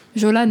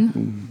 Jolan.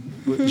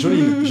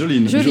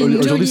 Joline.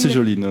 Aujourd'hui, c'est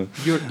Joline.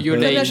 Comme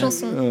la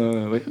chanson.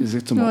 Oui,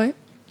 exactement. Ouais.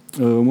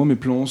 Moi, mes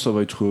plans, ça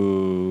va être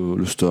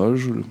le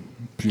stage.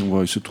 Puis on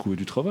va essayer de trouver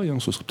du travail.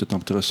 Ce serait peut-être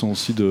intéressant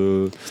aussi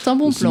de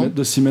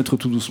s'y mettre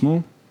tout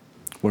doucement.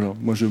 Voilà.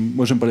 Moi,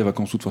 j'aime pas les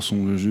vacances de toute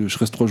façon. Je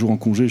reste 3 jours en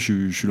congé.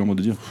 Je suis là en mode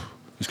de dire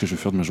qu'est-ce que je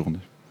vais faire de ma journée.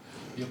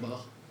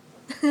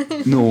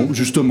 Non,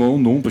 justement,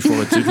 non. Il faut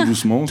arrêter tout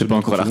doucement. T'es pas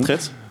encore à la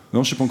retraite ?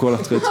 Non, je suis pas encore à la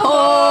retraite.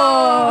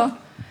 Oh,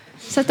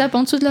 Ça tape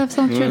en dessous de la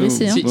ceinture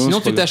ici. Hein.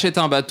 Sinon, tu t'achètes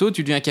un bateau,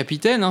 tu deviens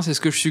capitaine. Hein, c'est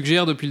ce que je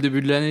suggère depuis le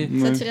début de l'année.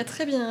 Ça tirait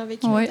très bien avec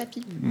ta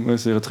pipe. Ouais,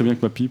 ça irait très bien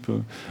avec ma pipe.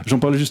 J'en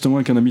parlais justement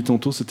avec un ami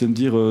tantôt, c'était de me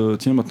dire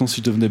tiens, maintenant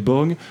si je devenais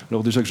Borg,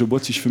 alors déjà que je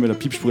boite, si je fumais la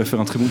pipe, je pourrais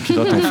faire un très bon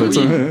pirate en fait.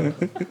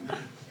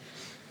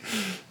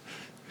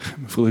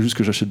 Il faudrait juste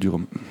que j'achète du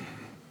rhum.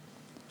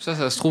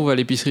 Ça se trouve à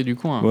l'épicerie du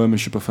coin. Ouais, mais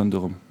je suis pas fan de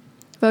rhum.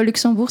 Au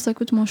Luxembourg, ça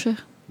coûte moins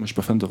cher. Moi, je suis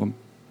pas fan de rhum.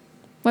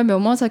 Ouais, mais au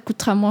moins, ça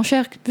coûtera moins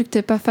cher vu que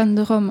t'es pas fan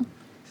de rhum.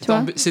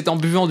 C'est en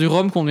buvant du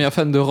rhum qu'on devient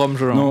fan de rhum,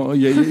 Jolan. Non,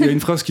 il y a une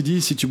phrase qui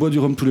dit si tu bois du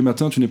rhum tous les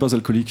matins, tu n'es pas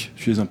alcoolique,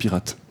 tu es un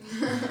pirate.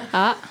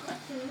 Ah.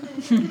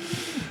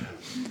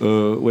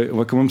 Ouais, on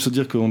va quand même se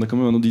dire qu'on a quand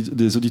même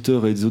des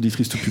auditeurs et des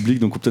auditrices tout public,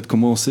 donc on peut peut-être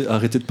commencer à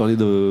arrêter de parler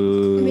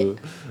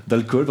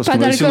d'alcool. Parce pas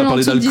qu'on a d'alcool parlé en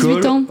dessous de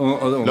 18 ans.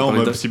 Là, on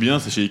va si bien,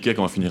 c'est chez Ikea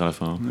qu'on va finir à la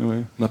fin.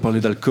 Ouais. On a parlé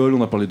d'alcool,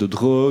 on a parlé de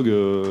drogue.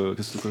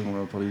 Qu'est-ce qu'on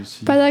a parlé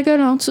aussi? Pas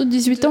d'alcool en dessous de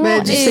 18 ans.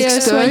 Du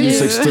sextoy. Du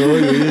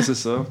sextoy, oui, c'est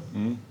ça.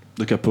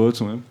 De capote,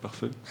 ouais,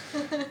 parfait.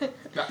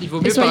 Il vaut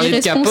mieux parler de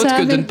capote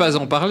que de ne pas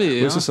en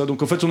parler. Oui, c'est ça.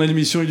 Donc en fait, on a une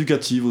émission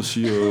éducative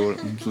aussi. Voilà.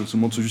 Tout le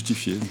monde se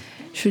justifier.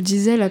 Je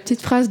disais la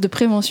petite phrase de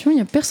prévention, il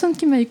n'y a personne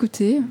qui m'a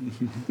écouté.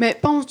 Mais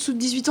pas en dessous de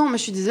 18 ans, mais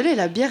je suis désolée,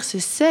 la bière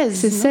c'est 16.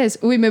 C'est 16.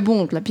 Oui, mais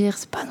bon, la bière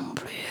c'est pas non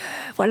plus.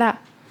 Voilà.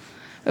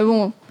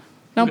 Bon,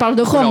 là on parle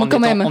de rhum quand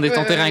même. On est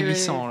en terrain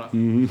glissant là.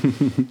 On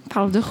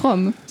parle de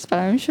rhum, c'est pas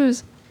la même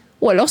chose.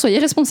 Ou alors soyez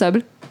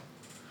responsables.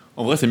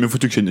 En vrai, c'est mieux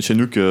foutu que chez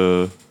nous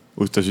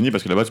qu'aux États-Unis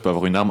parce que là-bas tu peux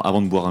avoir une arme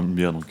avant de boire une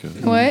bière. Donc,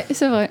 Ouais,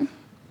 c'est vrai.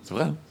 C'est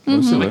vrai.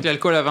 C'est vrai que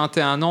l'alcool à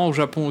 21 ans, au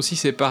Japon aussi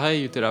c'est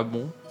pareil, t'es là,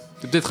 bon.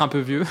 T'es peut-être un peu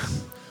vieux.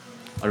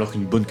 Alors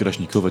qu'une bonne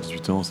Kalachnikov à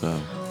 18 ans, ça...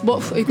 Bon,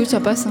 écoute, ça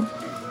passe. Hein.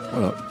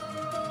 Voilà.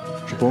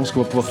 Je pense qu'on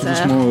va pouvoir tout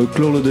doucement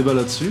clore le débat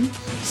là-dessus.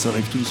 Ça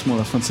arrive tout doucement à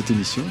la fin de cette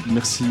émission.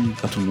 Merci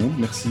à tout le monde.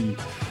 Merci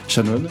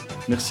Shannon.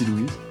 Merci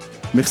Louise.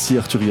 Merci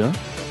Arturia.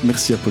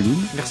 Merci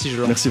Apolline. Merci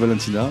Jolan. Merci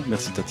Valentina.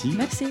 Merci Tati.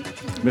 Merci.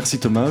 Merci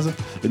Thomas.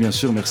 Et bien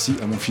sûr, merci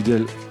à mon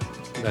fidèle.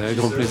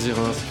 Grand plaisir.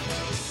 Hein.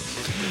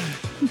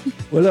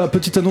 Voilà,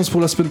 petite annonce pour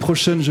la semaine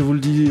prochaine, je vous le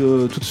dis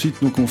tout de suite.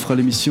 Donc on fera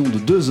l'émission de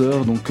 2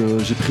 heures. Donc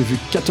j'ai prévu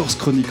 14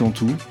 chroniques en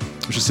tout.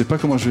 Je sais pas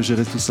comment je vais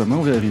gérer tout ça, mais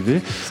on va y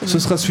arriver. Ce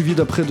sera suivi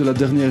d'après de la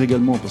dernière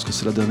également, parce que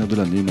c'est la dernière de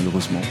l'année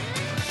malheureusement.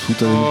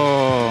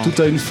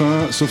 Tout a une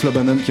fin, sauf la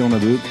banane qui en a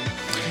 2.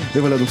 Et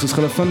voilà, donc ce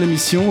sera la fin de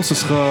l'émission. Ce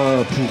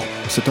sera pour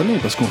cette année,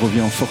 parce qu'on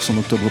revient en force en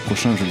octobre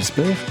prochain, je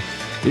l'espère.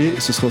 Et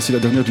ce sera aussi la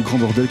dernière du grand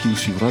bordel qui nous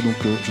suivra. Donc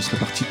je serai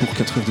parti pour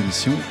 4 heures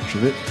d'émission. Je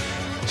vais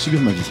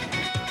subir ma vie.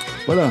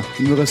 Voilà,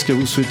 il ne me reste qu'à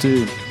vous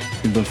souhaiter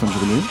une bonne fin de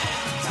journée,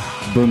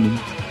 bonne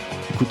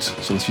écoute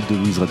sur la suite de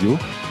Louise Radio,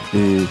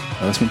 et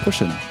à la semaine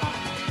prochaine.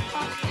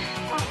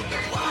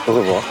 Au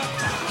revoir.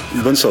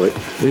 Une bonne soirée.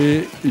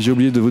 Et j'ai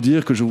oublié de vous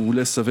dire que je vous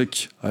laisse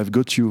avec I've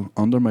Got You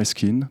Under My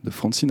Skin de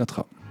Frank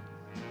Sinatra.